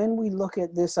against. So when we look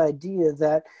at this idea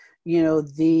that,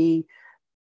 the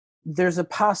there's a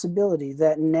possibility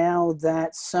that now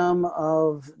that some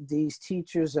of these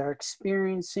teachers are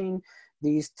experiencing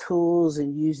these tools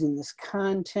and using this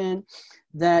content,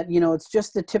 that, you know, it's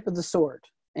just the tip of the sword.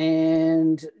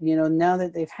 And, you know, now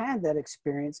that they've had that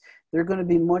experience, they're going to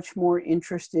be much more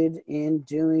interested in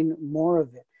doing more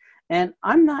of it. And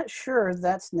I'm not sure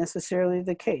that's necessarily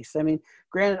the case. I mean,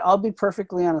 granted, I'll be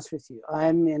perfectly honest with you.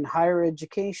 I'm in higher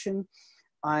education.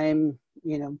 I'm,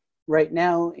 you know, right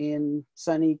now in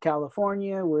sunny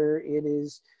California, where it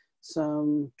is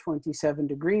some 27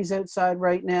 degrees outside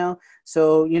right now.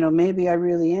 So, you know, maybe I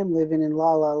really am living in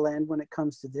la la land when it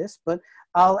comes to this, but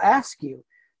I'll ask you,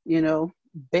 you know,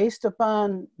 based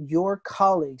upon your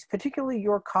colleagues, particularly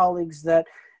your colleagues that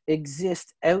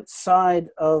exist outside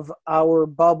of our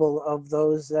bubble of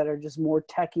those that are just more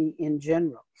techie in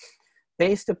general,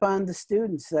 based upon the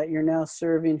students that you're now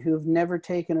serving who've never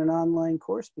taken an online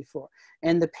course before,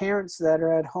 and the parents that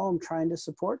are at home trying to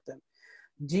support them,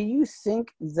 do you think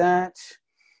that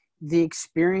the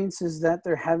experiences that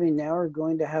they're having now are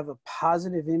going to have a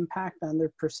positive impact on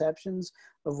their perceptions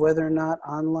of whether or not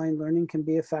online learning can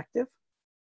be effective?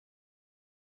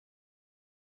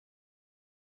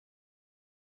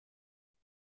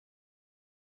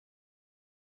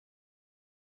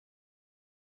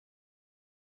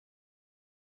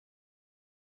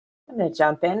 I'm going to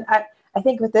jump in. I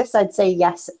think with this, I'd say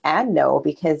yes and no,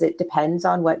 because it depends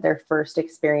on what their first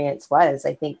experience was.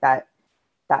 I think that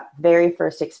very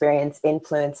first experience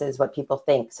influences what people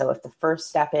think. So if the first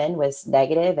step in was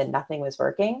negative and nothing was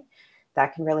working,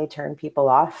 that can really turn people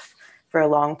off for a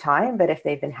long time. But if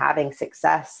they've been having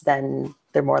success, then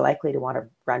they're more likely to want to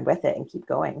run with it and keep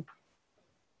going.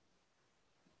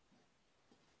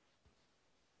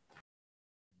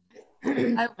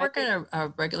 I work at a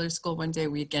regular school one day a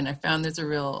week, and I found there's a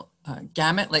real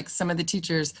gamut. Like some of the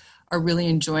teachers are really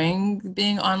enjoying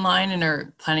being online and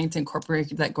are planning to incorporate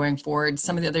that going forward.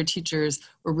 Some of the other teachers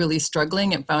were really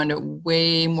struggling and found it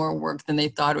way more work than they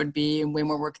thought it would be and way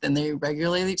more work than they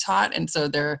regularly taught. And so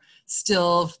they're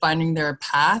still finding their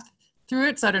path through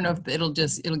it. So I don't know if it'll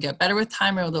get better with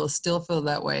time, or they'll still feel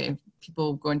that way.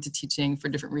 People go into teaching for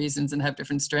different reasons and have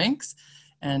different strengths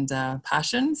and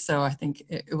passion. So I think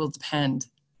it will depend.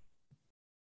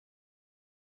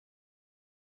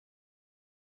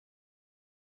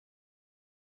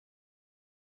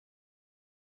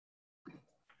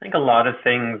 I think a lot of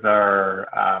things are,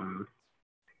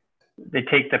 they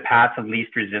take the path of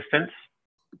least resistance.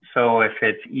 So if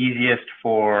it's easiest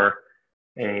for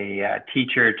a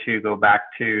teacher to go back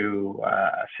to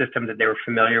a system that they were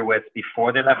familiar with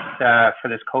before they left for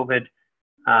this COVID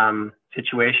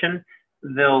situation,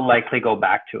 they'll likely go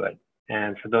back to it.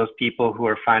 And for those people who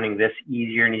are finding this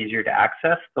easier and easier to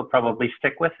access, they'll probably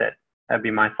stick with it. That'd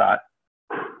be my thought.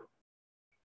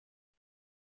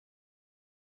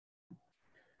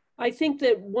 I think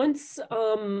that once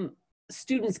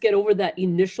students get over that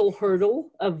initial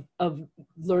hurdle of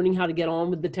learning how to get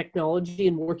on with the technology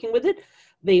and working with it,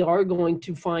 they are going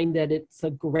to find that it's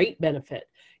a great benefit.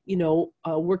 You know,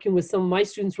 working with some of my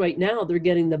students right now, they're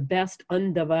getting the best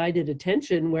undivided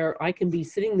attention where I can be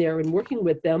sitting there and working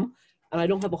with them, and I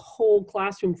don't have a whole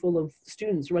classroom full of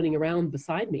students running around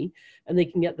beside me, and they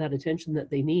can get that attention that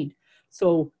they need.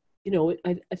 So, you know,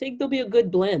 I think there'll be a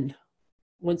good blend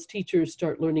once teachers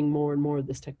start learning more and more of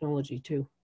this technology too.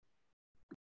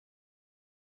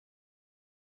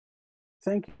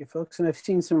 Thank you, folks. And I've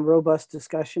seen some robust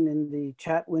discussion in the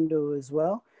chat window as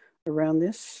well around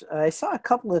this. I saw a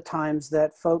couple of times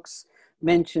that folks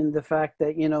mentioned the fact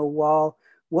that, you know, while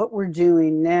what we're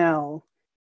doing now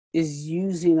is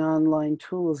using online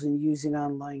tools and using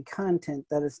online content,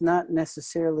 that it's not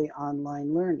necessarily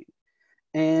online learning.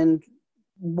 And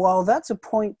while that's a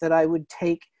point that I would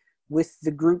take with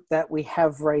the group that we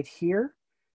have right here,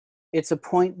 it's a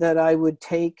point that I would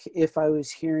take if I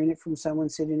was hearing it from someone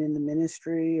sitting in the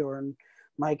ministry, or in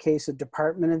my case, a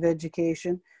Department of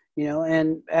Education, you know,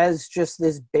 and as just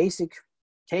this basic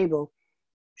table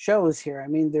shows here, I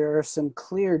mean, there are some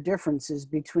clear differences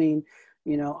between,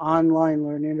 you know, online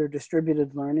learning or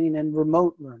distributed learning and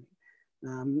remote learning.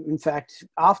 In fact,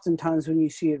 oftentimes when you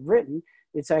see it written,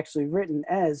 it's actually written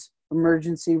as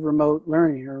emergency remote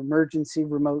learning or emergency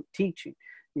remote teaching.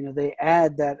 You know, they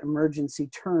add that emergency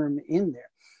term in there.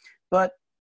 But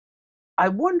I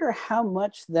wonder how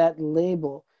much that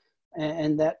label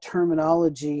and that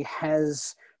terminology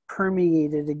has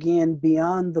permeated again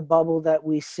beyond the bubble that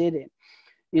we sit in.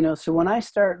 You know, so when I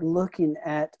start looking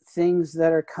at things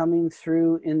that are coming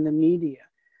through in the media,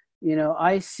 you know,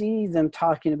 I see them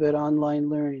talking about online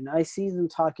learning. I see them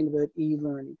talking about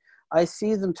e-learning. I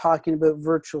see them talking about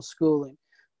virtual schooling,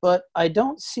 but I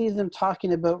don't see them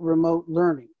talking about remote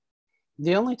learning.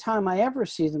 The only time I ever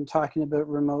see them talking about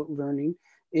remote learning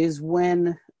is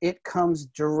when it comes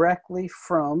directly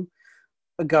from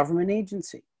a government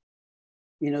agency.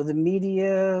 You know, the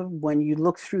media, when you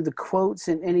look through the quotes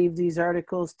in any of these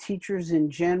articles, teachers in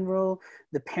general,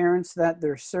 the parents that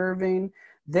they're serving,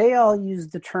 they all use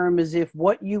the term as if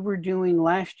what you were doing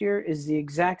last year is the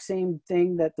exact same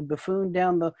thing that the buffoon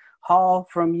down the hall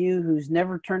from you, who's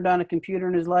never turned on a computer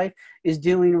in his life, is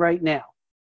doing right now.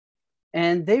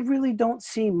 And they really don't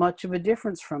see much of a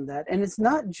difference from that. And it's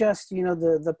not just, you know,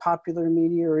 the popular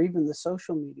media or even the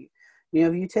social media. You know,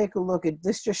 if you take a look at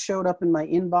this, just showed up in my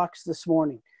inbox this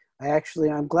morning.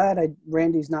 I'm glad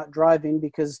Randy's not driving,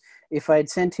 because if I had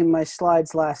sent him my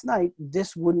slides last night,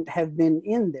 this wouldn't have been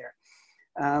in there.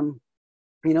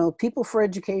 You know, People for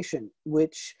Education,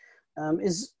 which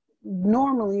is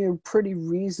normally a pretty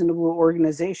reasonable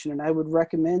organization, and I would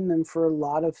recommend them for a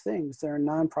lot of things. They're a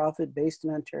nonprofit based in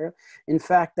Ontario. In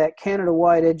fact, that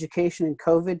Canada-wide education and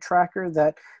COVID tracker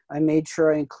that I made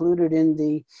sure I included in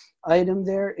the item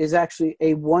there is actually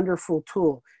a wonderful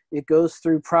tool. It goes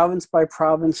through province by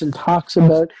province and talks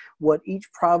about what each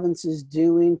province is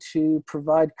doing to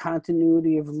provide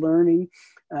continuity of learning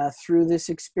through this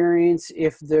experience.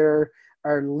 If there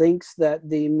are links that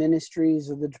the ministries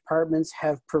or the departments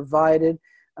have provided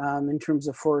in terms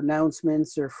of for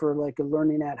announcements or for like a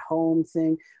learning at home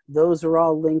thing, those are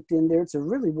all linked in there. It's a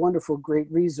really wonderful, great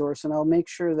resource, and I'll make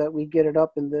sure that we get it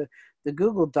up in the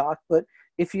Google Doc. But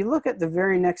if you look at the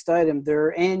very next item,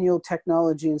 their annual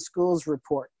technology in schools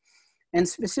report. And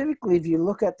specifically, if you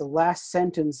look at the last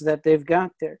sentence that they've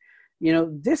got there, you know,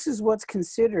 this is what's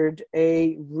considered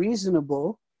a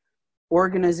reasonable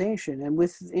organization. And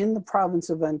within the province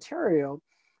of Ontario,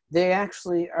 they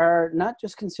actually are not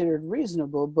just considered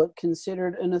reasonable, but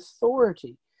considered an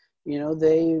authority. You know,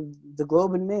 the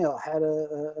Globe and Mail had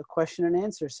a question and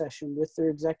answer session with their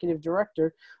executive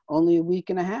director only a week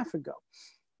and a half ago.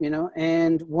 You know,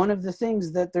 and one of the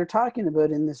things that they're talking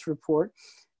about in this report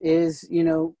is, you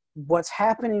know, what's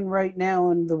happening right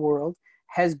now in the world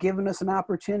has given us an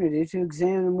opportunity to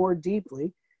examine more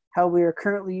deeply how we are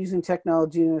currently using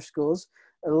technology in our schools,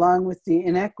 along with the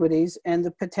inequities and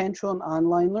the potential in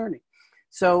online learning.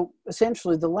 So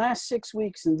essentially, the last 6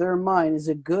 weeks in their mind is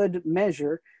a good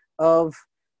measure of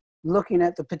looking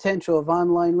at the potential of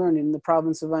online learning in the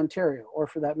province of Ontario, or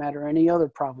for that matter, any other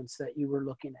province that you were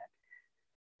looking at.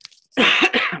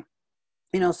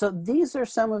 You know, so these are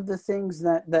some of the things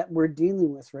that we're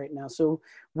dealing with right now. So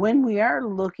when we are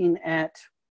looking at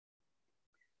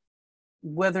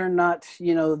whether or not,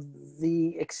 you know,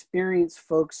 the experience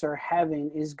folks are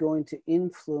having is going to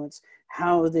influence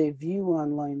how they view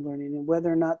online learning, and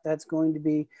whether or not that's going to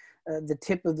be the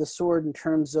tip of the sword in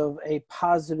terms of a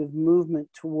positive movement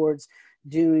towards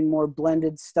doing more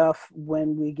blended stuff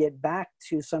when we get back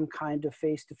to some kind of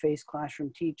face-to-face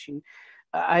classroom teaching.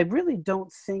 I really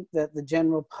don't think that the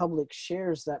general public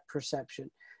shares that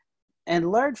perception, and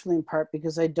largely in part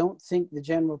because I don't think the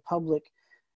general public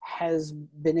has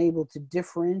been able to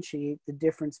differentiate the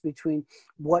difference between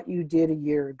what you did a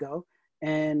year ago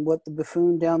and what the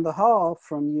buffoon down the hall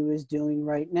from you is doing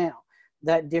right now.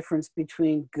 That difference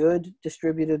between good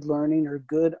distributed learning or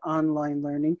good online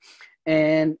learning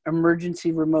and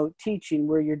emergency remote teaching,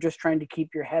 where you're just trying to keep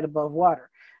your head above water.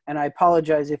 And I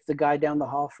apologize if the guy down the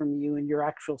hall from you in your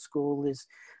actual school is,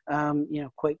 you know,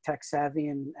 quite tech savvy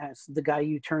and as the guy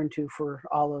you turn to for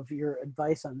all of your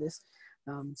advice on this.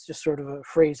 It's just sort of a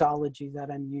phraseology that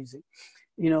I'm using,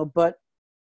 you know, but,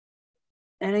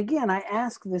 and again, I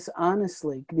ask this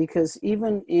honestly, because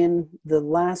even in the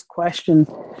last question,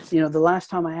 you know, the last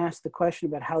time I asked the question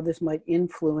about how this might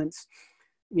influence,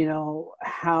 you know,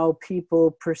 how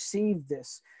people perceive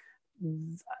this,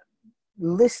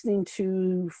 listening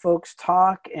to folks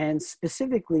talk and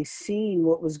specifically seeing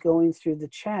what was going through the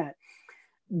chat,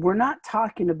 we're not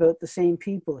talking about the same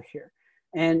people here.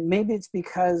 And maybe it's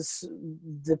because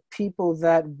the people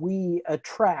that we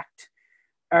attract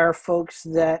are folks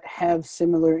that have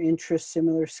similar interests,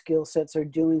 similar skill sets, are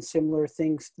doing similar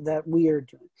things that we are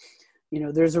doing. You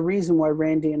know, there's a reason why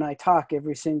Randy and I talk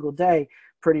every single day,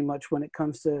 pretty much when it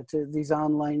comes to these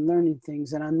online learning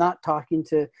things. And I'm not talking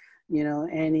to, you know,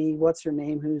 Annie, what's her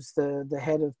name, who's the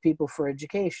head of People for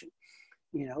Education,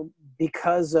 you know,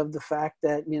 because of the fact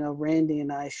that, you know, Randy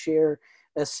and I share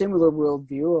a similar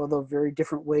worldview, although very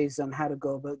different ways on how to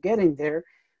go about getting there.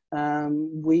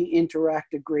 We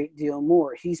interact a great deal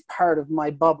more. He's part of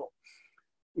my bubble.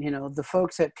 You know, the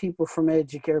folks at People for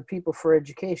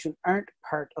Education aren't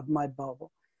part of my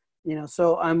bubble. You know,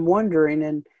 so I'm wondering,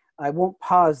 and I won't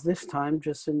pause this time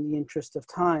just in the interest of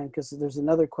time, because there's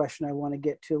another question I want to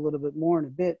get to a little bit more in a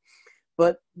bit.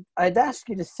 But I'd ask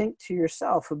you to think to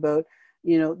yourself about,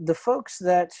 the folks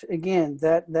that, again,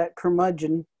 that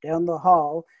curmudgeon down the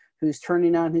hall who's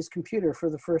turning on his computer for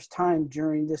the first time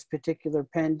during this particular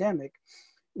pandemic,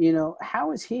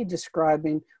 how is he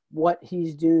describing what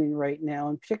he's doing right now,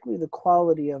 and particularly the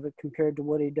quality of it compared to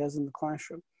what he does in the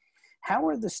classroom? How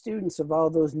are the students of all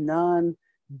those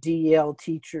non-DL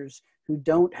teachers who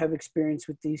don't have experience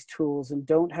with these tools and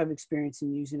don't have experience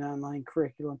in using online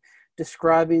curriculum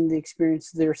describing the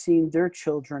experience they're seeing their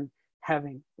children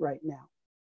having right now?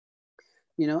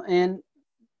 And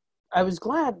I was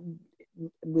glad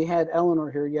we had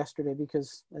Eleanor here yesterday,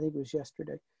 because I think it was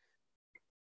yesterday,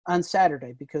 on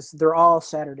Saturday, because they're all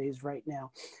Saturdays right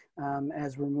now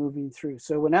as we're moving through.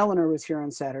 So when Eleanor was here on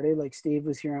Saturday, like Steve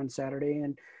was here on Saturday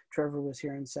and Trevor was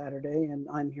here on Saturday and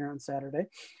I'm here on Saturday,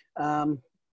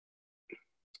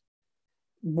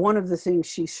 one of the things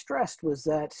she stressed was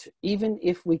that even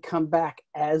if we come back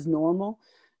as normal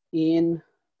in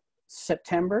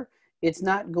September, it's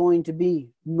not going to be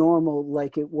normal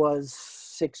like it was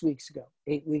 6 weeks ago,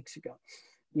 8 weeks ago.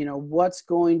 What's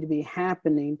going to be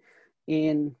happening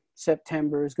in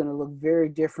September is going to look very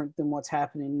different than what's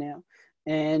happening now.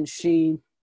 And she,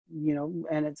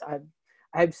 and I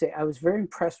have to say, I was very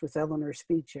impressed with Eleanor's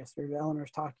speech yesterday,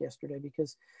 Eleanor's talk yesterday,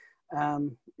 because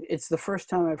it's the first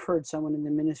time I've heard someone in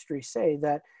the ministry say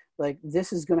that, like,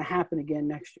 this is going to happen again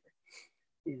next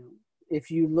year. If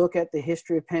you look at the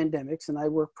history of pandemics, and I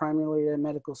work primarily at a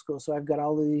medical school, so I've got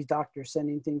all of these doctors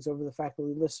sending things over the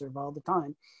faculty listserv all the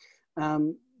time,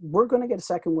 we're going to get a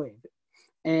second wave.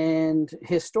 And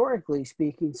historically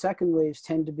speaking, second waves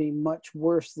tend to be much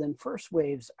worse than first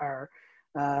waves are,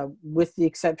 with the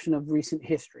exception of recent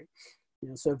history.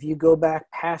 So if you go back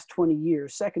past 20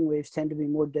 years, second waves tend to be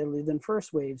more deadly than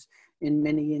first waves in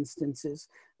many instances,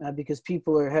 because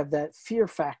people have that fear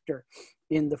factor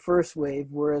in the first wave,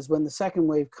 whereas when the second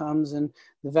wave comes and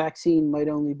the vaccine might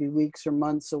only be weeks or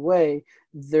months away,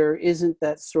 there isn't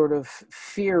that sort of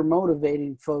fear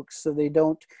motivating folks, so they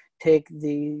don't take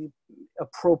the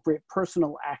appropriate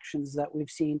personal actions that we've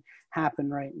seen happen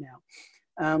right now.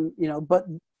 But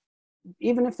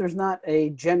even if there's not a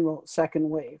general second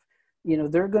wave,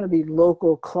 there are going to be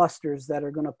local clusters that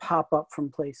are going to pop up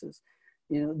from places.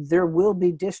 There will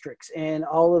be districts and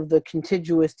all of the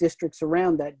contiguous districts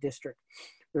around that district,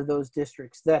 or those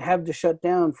districts, that have to shut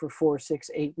down for 4, 6,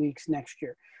 8 weeks next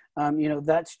year.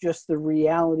 That's just the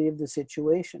reality of the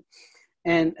situation.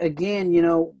 And again,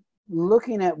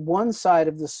 looking at one side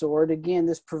of the sword, again,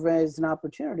 this provides an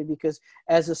opportunity, because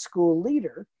as a school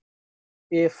leader,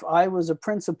 if I was a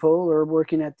principal or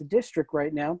working at the district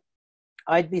right now,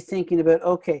 I'd be thinking about,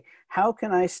 okay, how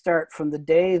can I start from the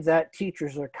day that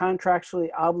teachers are contractually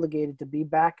obligated to be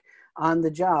back on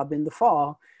the job in the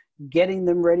fall, getting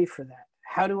them ready for that?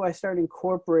 How do I start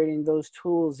incorporating those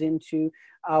tools into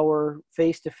our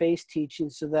face-to-face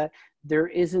teaching so that there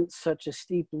isn't such a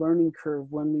steep learning curve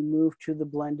when we move to the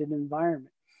blended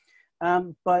environment?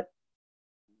 But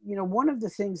one of the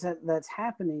things that's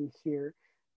happening here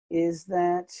is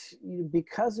that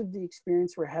because of the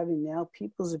experience we're having now,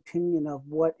 people's opinion of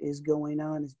what is going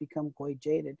on has become quite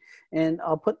jaded. And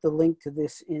I'll put the link to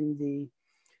this in the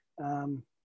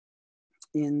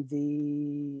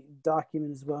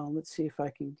document as well. Let's see if I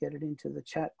can get it into the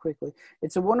chat quickly.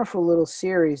 It's a wonderful little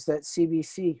series that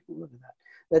CBC, look at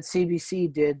that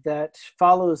CBC did, that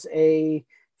follows a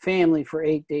family for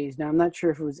 8 days. Now, I'm not sure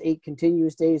if it was 8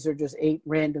 continuous days or just 8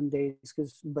 random days,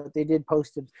 but they did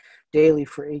post it daily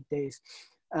for 8 days,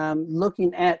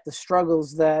 looking at the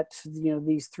struggles that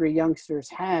these 3 youngsters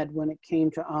had when it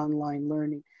came to online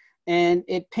learning. And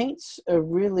it paints a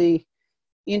really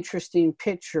interesting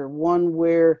picture, one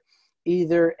where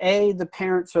either A, the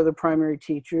parents are the primary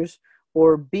teachers,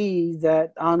 or B,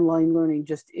 that online learning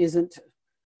just isn't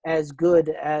as good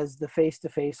as the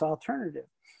face-to-face alternative.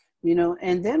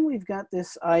 And then we've got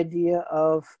this idea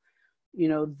of,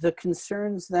 the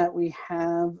concerns that we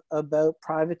have about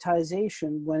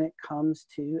privatization when it comes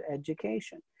to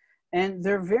education. And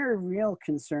they're very real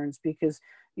concerns, because,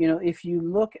 if you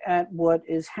look at what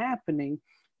is happening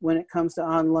when it comes to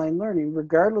online learning,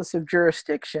 regardless of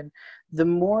jurisdiction, the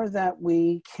more that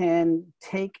we can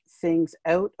take things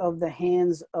out of the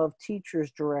hands of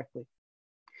teachers directly,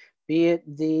 be it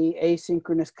the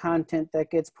asynchronous content that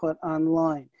gets put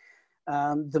online,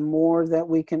 the more that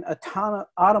we can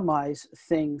automize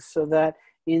things so that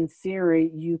in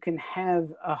theory you can have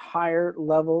a higher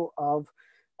level of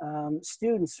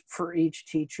students for each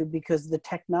teacher, because the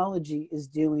technology is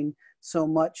doing so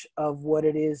much of what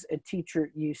it is a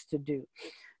teacher used to do.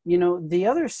 The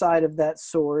other side of that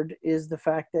sword is the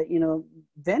fact that,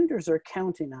 vendors are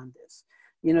counting on this.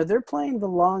 you know, they're playing the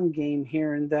long game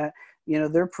here, and that, you know,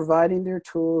 they're providing their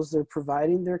tools, they're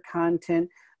providing their content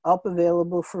up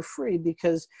available for free,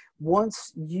 because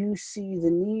once you see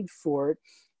the need for it,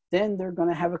 then they're going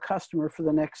to have a customer for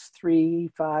the next 3,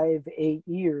 5, 8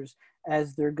 years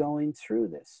as they're going through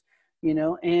this, you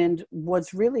know. And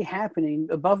what's really happening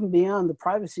above and beyond the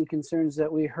privacy concerns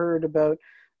that we heard about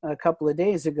a couple of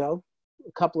days ago,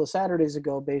 a couple of Saturdays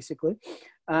ago, basically,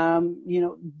 you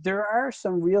know, there are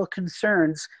some real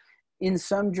concerns in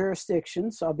some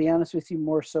jurisdictions. I'll be honest with you,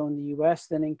 more so in the US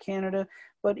than in Canada,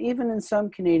 but even in some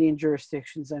Canadian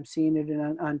jurisdictions. I'm seeing it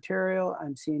in Ontario,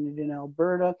 I'm seeing it in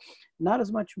Alberta, not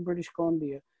as much in British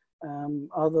Columbia,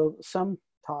 although some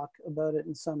talk about it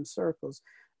in some circles,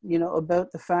 you know,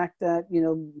 about the fact that, you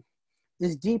know,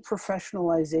 this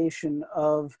deprofessionalization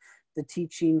of the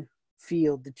teaching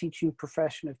field, the teaching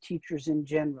profession, of teachers in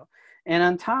general. And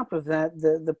on top of that,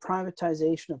 the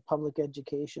privatization of public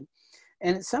education.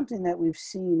 And it's something that we've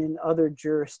seen in other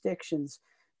jurisdictions,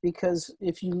 because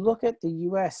if you look at the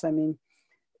US, I mean,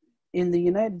 in the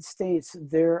United States,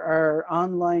 there are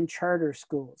online charter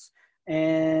schools.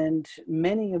 And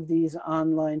many of these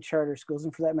online charter schools,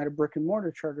 and for that matter, brick and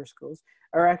mortar charter schools,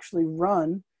 are actually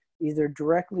run either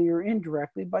directly or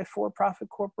indirectly by for-profit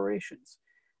corporations.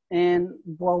 And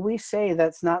while we say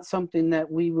that's not something that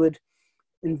we would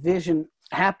envision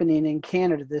happening in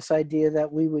Canada, this idea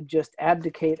that we would just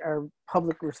abdicate our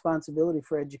public responsibility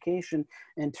for education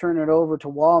and turn it over to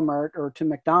Walmart or to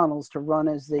McDonald's to run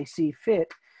as they see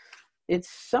fit, it's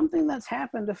something that's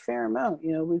happened a fair amount.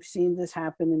 You know, we've seen this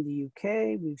happen in the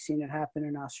UK, we've seen it happen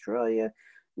in Australia,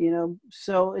 you know,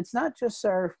 so it's not just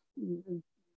our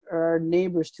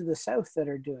neighbors to the south that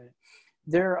are doing it.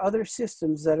 There are other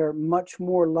systems that are much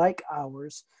more like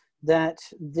ours that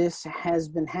this has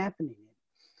been happening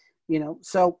in, you know.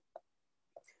 So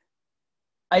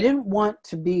I didn't want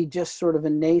to be just sort of a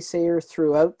naysayer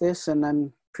throughout this, and I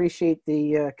appreciate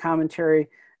the commentary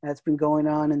that's been going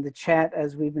on in the chat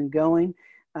as we've been going.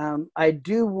 I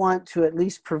do want to at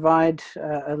least provide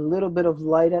a little bit of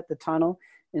light at the tunnel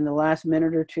in the last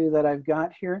minute or two that I've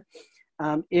got here.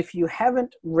 If you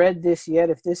haven't read this yet,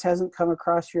 if this hasn't come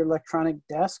across your electronic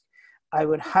desk, I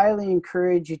would highly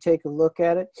encourage you take a look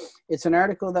at it. It's an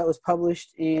article that was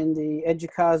published in the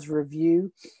EDUCAUSE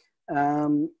Review.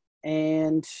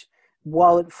 And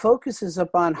while it focuses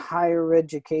upon higher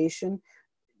education,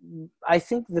 I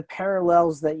think the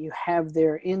parallels that you have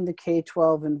there in the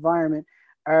K-12 environment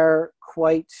are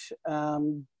quite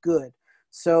good.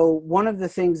 So one of the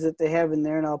things that they have in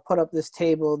there, and I'll put up this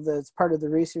table that's part of the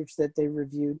research that they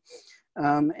reviewed,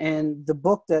 and the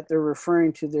book that they're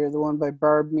referring to there, the one by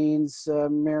Barb Means,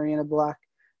 Mariana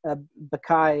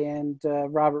Bakai, and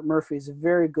Robert Murphy, is a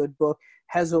very good book,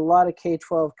 has a lot of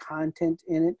K-12 content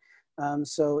in it.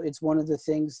 So it's one of the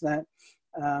things that,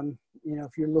 you know,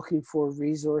 if you're looking for a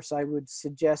resource, I would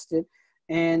suggest it.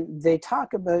 And they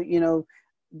talk about, you know,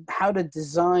 how to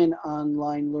design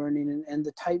online learning and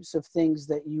the types of things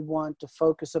that you want to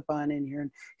focus upon in here.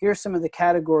 And here are some of the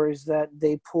categories that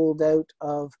they pulled out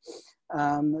of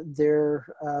their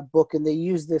book, and they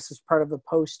use this as part of a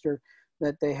poster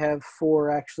that they have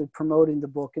for actually promoting the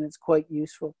book, and it's quite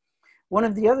useful. One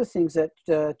of the other things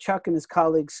that Chuck and his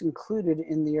colleagues included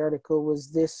in the article was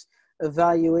this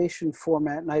evaluation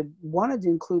format, and I wanted to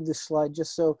include this slide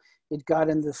just so it got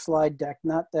in the slide deck,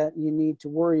 not that you need to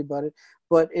worry about it,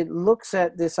 but it looks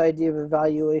at this idea of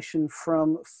evaluation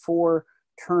from 4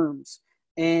 terms.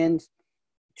 And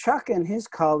Chuck and his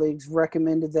colleagues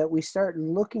recommended that we start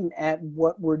looking at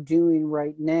what we're doing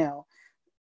right now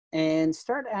and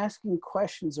start asking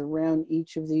questions around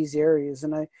each of these areas.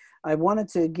 And I wanted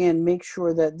to, again, make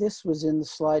sure that this was in the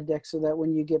slide deck so that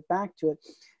when you get back to it,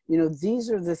 you know, these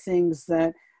are the things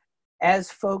that,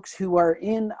 as folks who are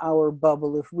in our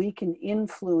bubble, if we can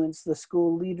influence the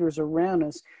school leaders around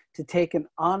us to take an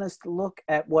honest look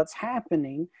at what's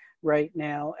happening right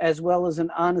now, as well as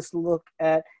an honest look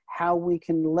at how we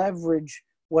can leverage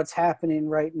what's happening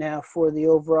right now for the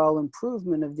overall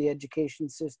improvement of the education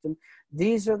system,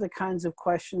 these are the kinds of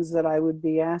questions that I would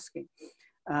be asking.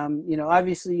 You know,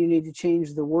 obviously you need to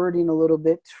change the wording a little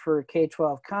bit for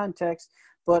K-12 context,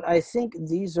 but I think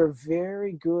these are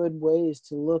very good ways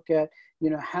to look at,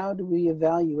 you know, how do we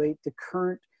evaluate the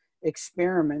current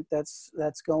experiment that's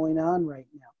going on right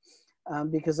now,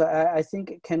 because I think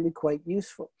it can be quite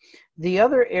useful. The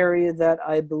other area that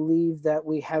I believe that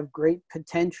we have great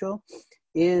potential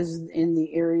is in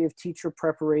the area of teacher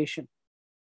preparation.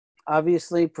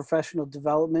 Obviously, professional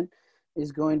development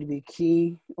is going to be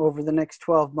key over the next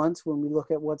 12 months when we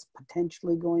look at what's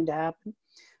potentially going to happen.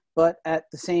 But at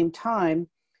the same time,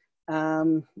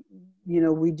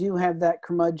 we do have that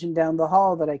curmudgeon down the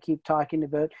hall that I keep talking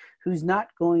about, who's not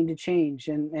going to change,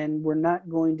 and we're not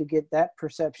going to get that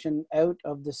perception out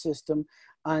of the system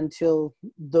until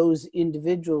those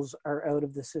individuals are out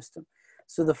of the system.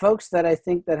 So the folks that I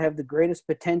think that have the greatest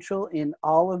potential in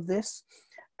all of this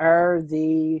are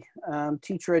the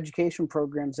teacher education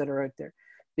programs that are out there.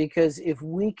 Because if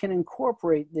we can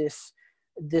incorporate this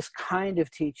kind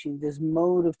of teaching, this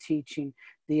mode of teaching,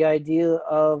 the idea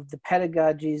of the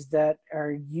pedagogies that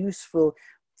are useful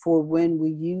for when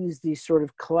we use these sort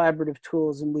of collaborative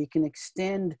tools, and we can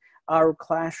extend our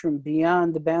classroom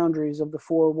beyond the boundaries of the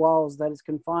four walls that it's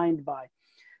confined by.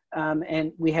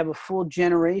 And we have a full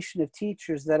generation of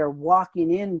teachers that are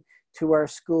walking in to our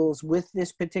schools with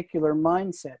this particular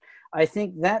mindset. I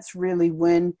think that's really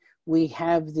when we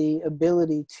have the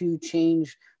ability to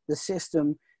change the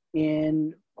system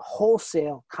in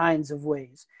wholesale kinds of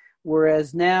ways.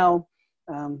 Whereas now,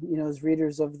 as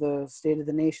readers of the State of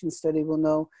the Nation study will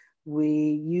know,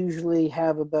 we usually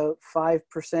have about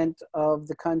 5% of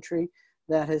the country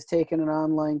that has taken an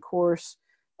online course.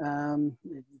 5%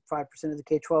 of the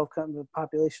K-12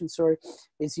 population,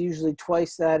 It's usually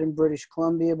twice that in British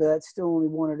Columbia, but that's still only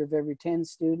 1 out of every 10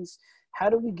 students. How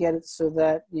do we get it so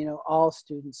that, all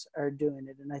students are doing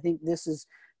it? And I think this is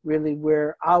really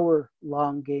where our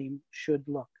long game should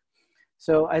look.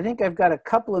 So I think I've got a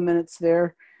couple of minutes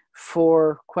there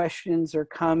for questions or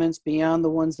comments beyond the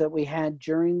ones that we had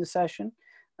during the session.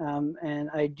 And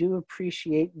I do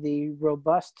appreciate the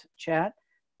robust chat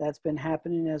that's been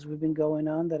happening as we've been going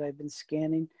on, that I've been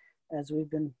scanning as we've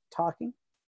been talking.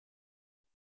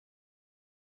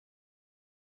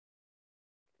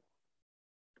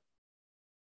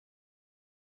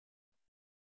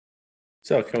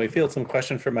 So can we field some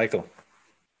questions for Michael?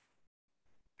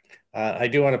 I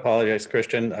do want to apologize,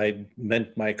 Christian. I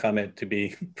meant my comment to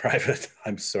be private.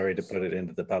 I'm sorry to put it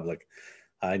into the public.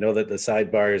 I know that the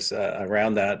sidebars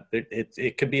around that,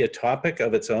 it could be a topic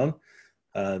of its own,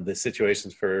 the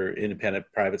situations for independent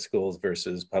private schools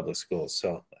versus public schools.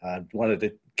 So I wanted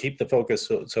to keep the focus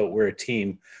so we're a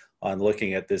team on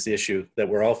looking at this issue that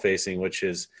we're all facing, which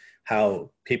is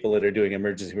how people that are doing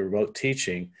emergency remote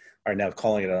teaching are now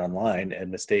calling it online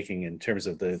and mistaking in terms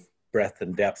of the breadth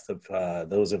and depth of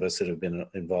those of us that have been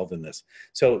involved in this.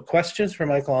 So questions for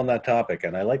Michael on that topic.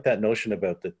 And I like that notion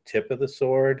about the tip of the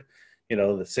sword,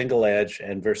 the single edge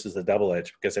and versus the double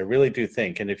edge, because I really do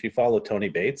think, and if you follow Tony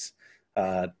Bates,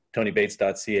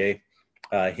 tonybates.ca,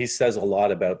 he says a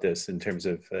lot about this in terms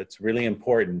of it's really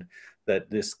important that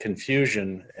this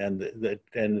confusion and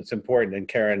it's important. And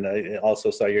Karen, I also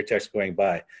saw your text going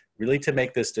by, really to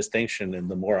make this distinction.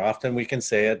 And the more often we can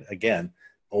say it again,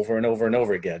 over and over and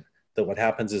over again, that what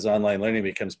happens is online learning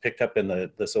becomes picked up in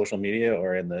the social media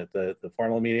or in the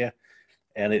formal media.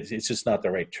 And it's just not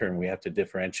the right term. We have to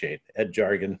differentiate. Ed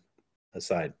jargon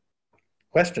aside.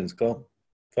 Questions, go,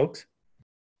 folks?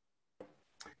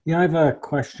 Yeah, I have a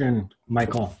question,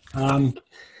 Michael.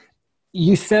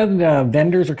 You said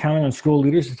vendors are counting on school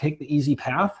leaders to take the easy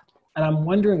path. And I'm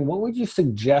wondering, what would you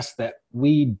suggest that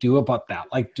we do about that?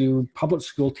 Like, do public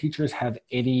school teachers have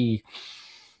any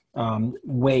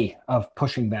way of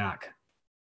pushing back?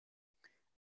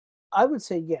 I would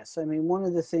say yes. I mean, one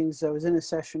of the things, I was in a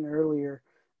session earlier,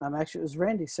 actually it was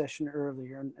Randy's session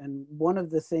earlier, and one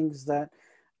of the things that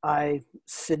I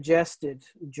suggested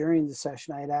during the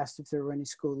session, I had asked if there were any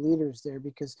school leaders there,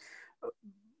 because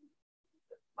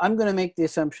I'm going to make the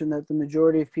assumption that the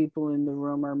majority of people in the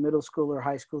room are middle school or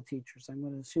high school teachers. I'm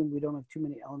going to assume we don't have too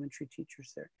many elementary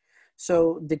teachers there.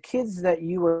 So the kids that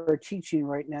you are teaching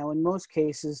right now, in most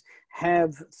cases,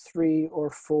 have 3 or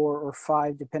 4 or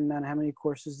 5, depending on how many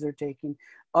courses they're taking,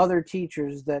 other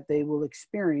teachers that they will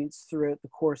experience throughout the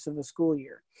course of a school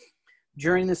year.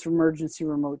 During this emergency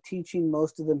remote teaching,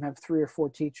 most of them have 3 or 4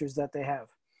 teachers that they have.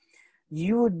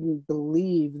 You wouldn't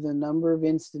believe the number of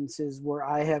instances where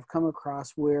I have come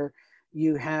across where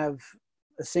you have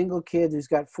a single kid who's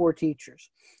got 4 teachers.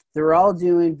 They're all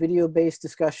doing video-based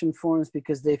discussion forums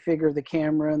because they figure the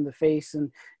camera and the face and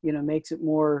makes it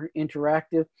more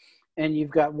interactive. And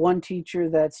you've got one teacher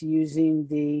that's using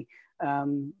the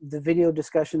video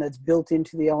discussion that's built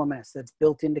into the LMS, that's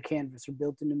built into Canvas or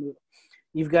built into Moodle.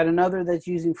 You've got another that's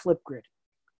using Flipgrid.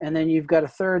 And then you've got a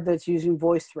third that's using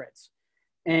voice threads.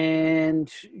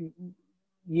 And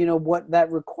what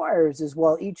that requires is,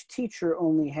 while each teacher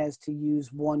only has to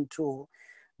use one tool,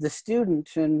 the student,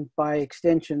 and by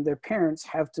extension their parents,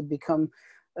 have to become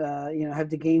have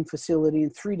to gain facility in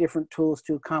 3 different tools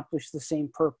to accomplish the same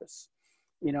purpose.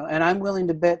 And I'm willing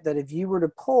to bet that if you were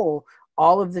to poll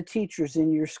all of the teachers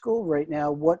in your school right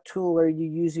now, what tool are you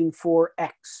using for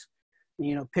X?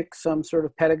 pick some sort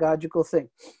of pedagogical thing.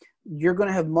 You're going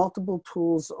to have multiple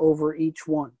tools over each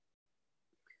one.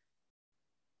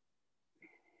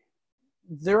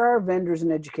 There are vendors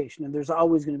in education, and there's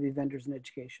always going to be vendors in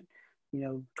education.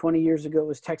 20 years ago it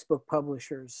was textbook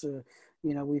publishers.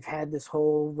 We've had this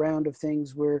whole round of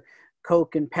things where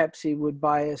Coke and Pepsi would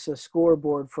buy us a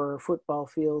scoreboard for our football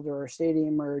field or our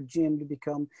stadium or our gym to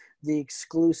become the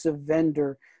exclusive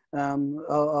vendor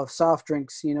of soft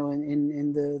drinks,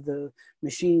 in the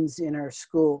machines in our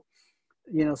school.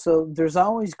 So there's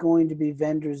always going to be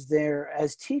vendors there.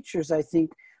 As teachers, I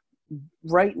think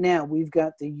right now we've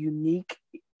got the unique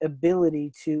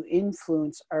ability to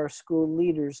influence our school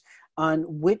leaders on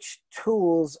which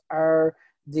tools are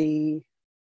the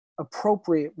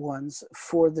appropriate ones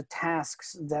for the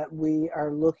tasks that we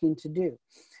are looking to do.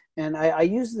 And I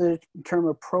use the term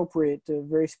appropriate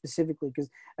very specifically, because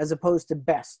as opposed to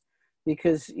best,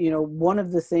 because one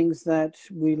of the things that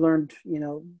we learned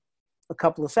a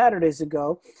couple of Saturdays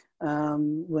ago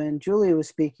when Julia was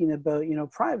speaking about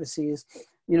privacy is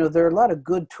there are a lot of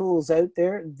good tools out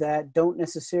there that don't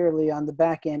necessarily on the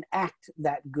back end act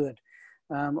that good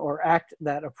or act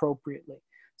that appropriately.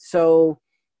 So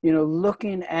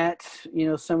looking at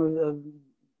some of the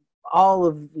all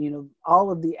of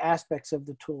the aspects of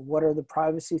the tool. What are the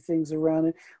privacy things around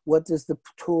it? What does the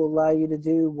tool allow you to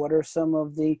do? What are some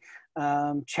of the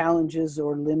challenges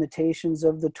or limitations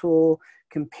of the tool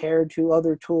compared to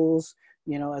other tools?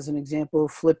 As an example,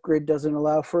 Flipgrid doesn't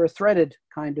allow for a threaded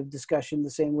kind of discussion the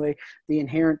same way the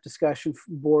inherent discussion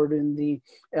board in the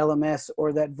LMS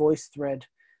or that voice thread,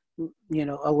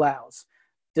 allows.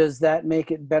 Does that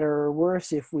make it better or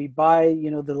worse if we buy,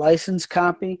 the license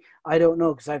copy? I don't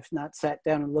know, because I've not sat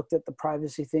down and looked at the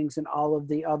privacy things and all of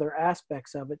the other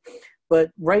aspects of it.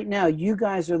 But right now, you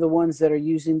guys are the ones that are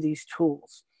using these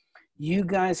tools. You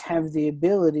guys have the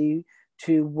ability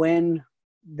to, when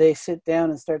they sit down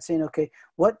and start saying, okay,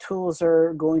 what tools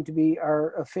are going to be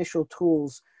our official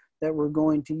tools that we're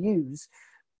going to use,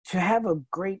 to have a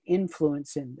great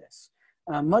influence in this.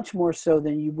 Much more so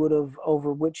than you would have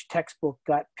over which textbook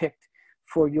got picked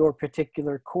for your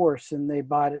particular course and they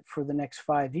bought it for the next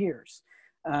 5 years.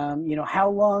 How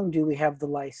long do we have the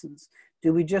license?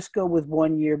 Do we just go with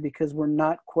 1 year because we're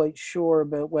not quite sure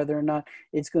about whether or not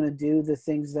it's going to do the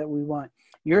things that we want?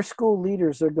 Your school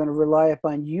leaders are going to rely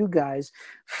upon you guys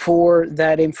for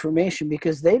that information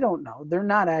because they don't know. They're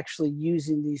not actually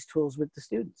using these tools with the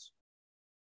students.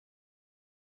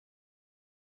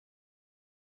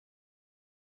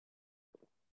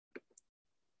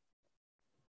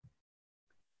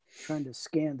 Trying to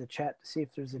scan the chat to see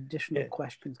if there's additional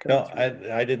questions coming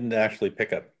through. I didn't actually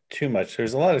pick up too much.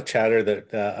 There's a lot of chatter that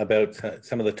about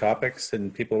some of the topics,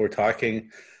 and people were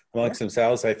talking amongst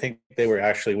themselves. I think they were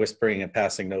actually whispering and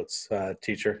passing notes.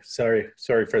 Teacher, sorry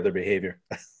for their behavior.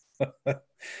 That's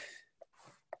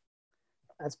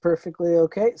perfectly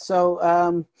okay.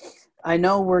 So I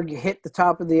know we're hit the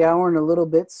top of the hour in a little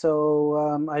bit,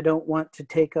 so I don't want to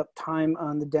take up time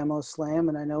on the demo slam,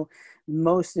 and I know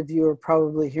most of you are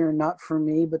probably here not for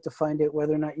me, but to find out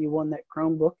whether or not you won that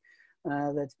Chromebook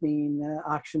that's being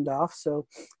auctioned off. So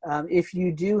if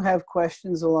you do have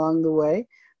questions along the way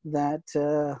that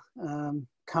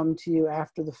come to you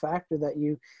after the fact, or that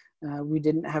we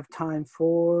didn't have time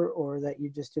for, or that you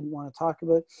just didn't want to talk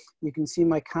about, you can see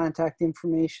my contact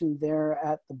information there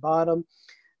at the bottom.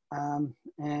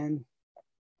 And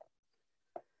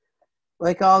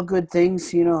like all good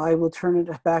things, I will turn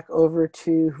it back over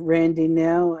to Randy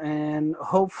now, and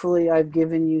hopefully I've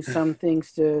given you some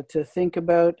things to think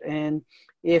about. And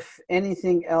if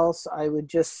anything else, I would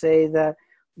just say that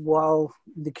while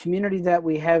the community that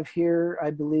we have here,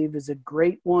 I believe, is a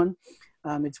great one,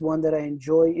 it's one that I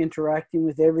enjoy interacting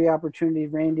with every opportunity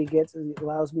Randy gets. It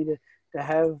allows me to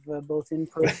have both in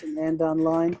person and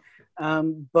online.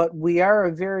 But we are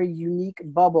a very unique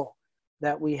bubble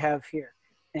that we have here.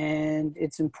 And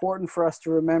it's important for us to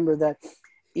remember that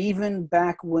even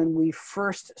back when we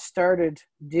first started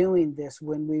doing this,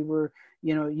 when we were,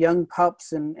 young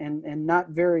pups and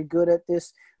not very good at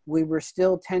this, we were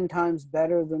still 10 times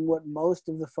better than what most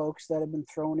of the folks that have been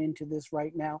thrown into this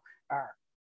right now are.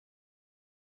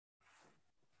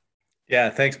 Yeah,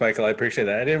 thanks, Michael. I appreciate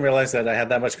that. I didn't realize that I had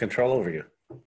that much control over you.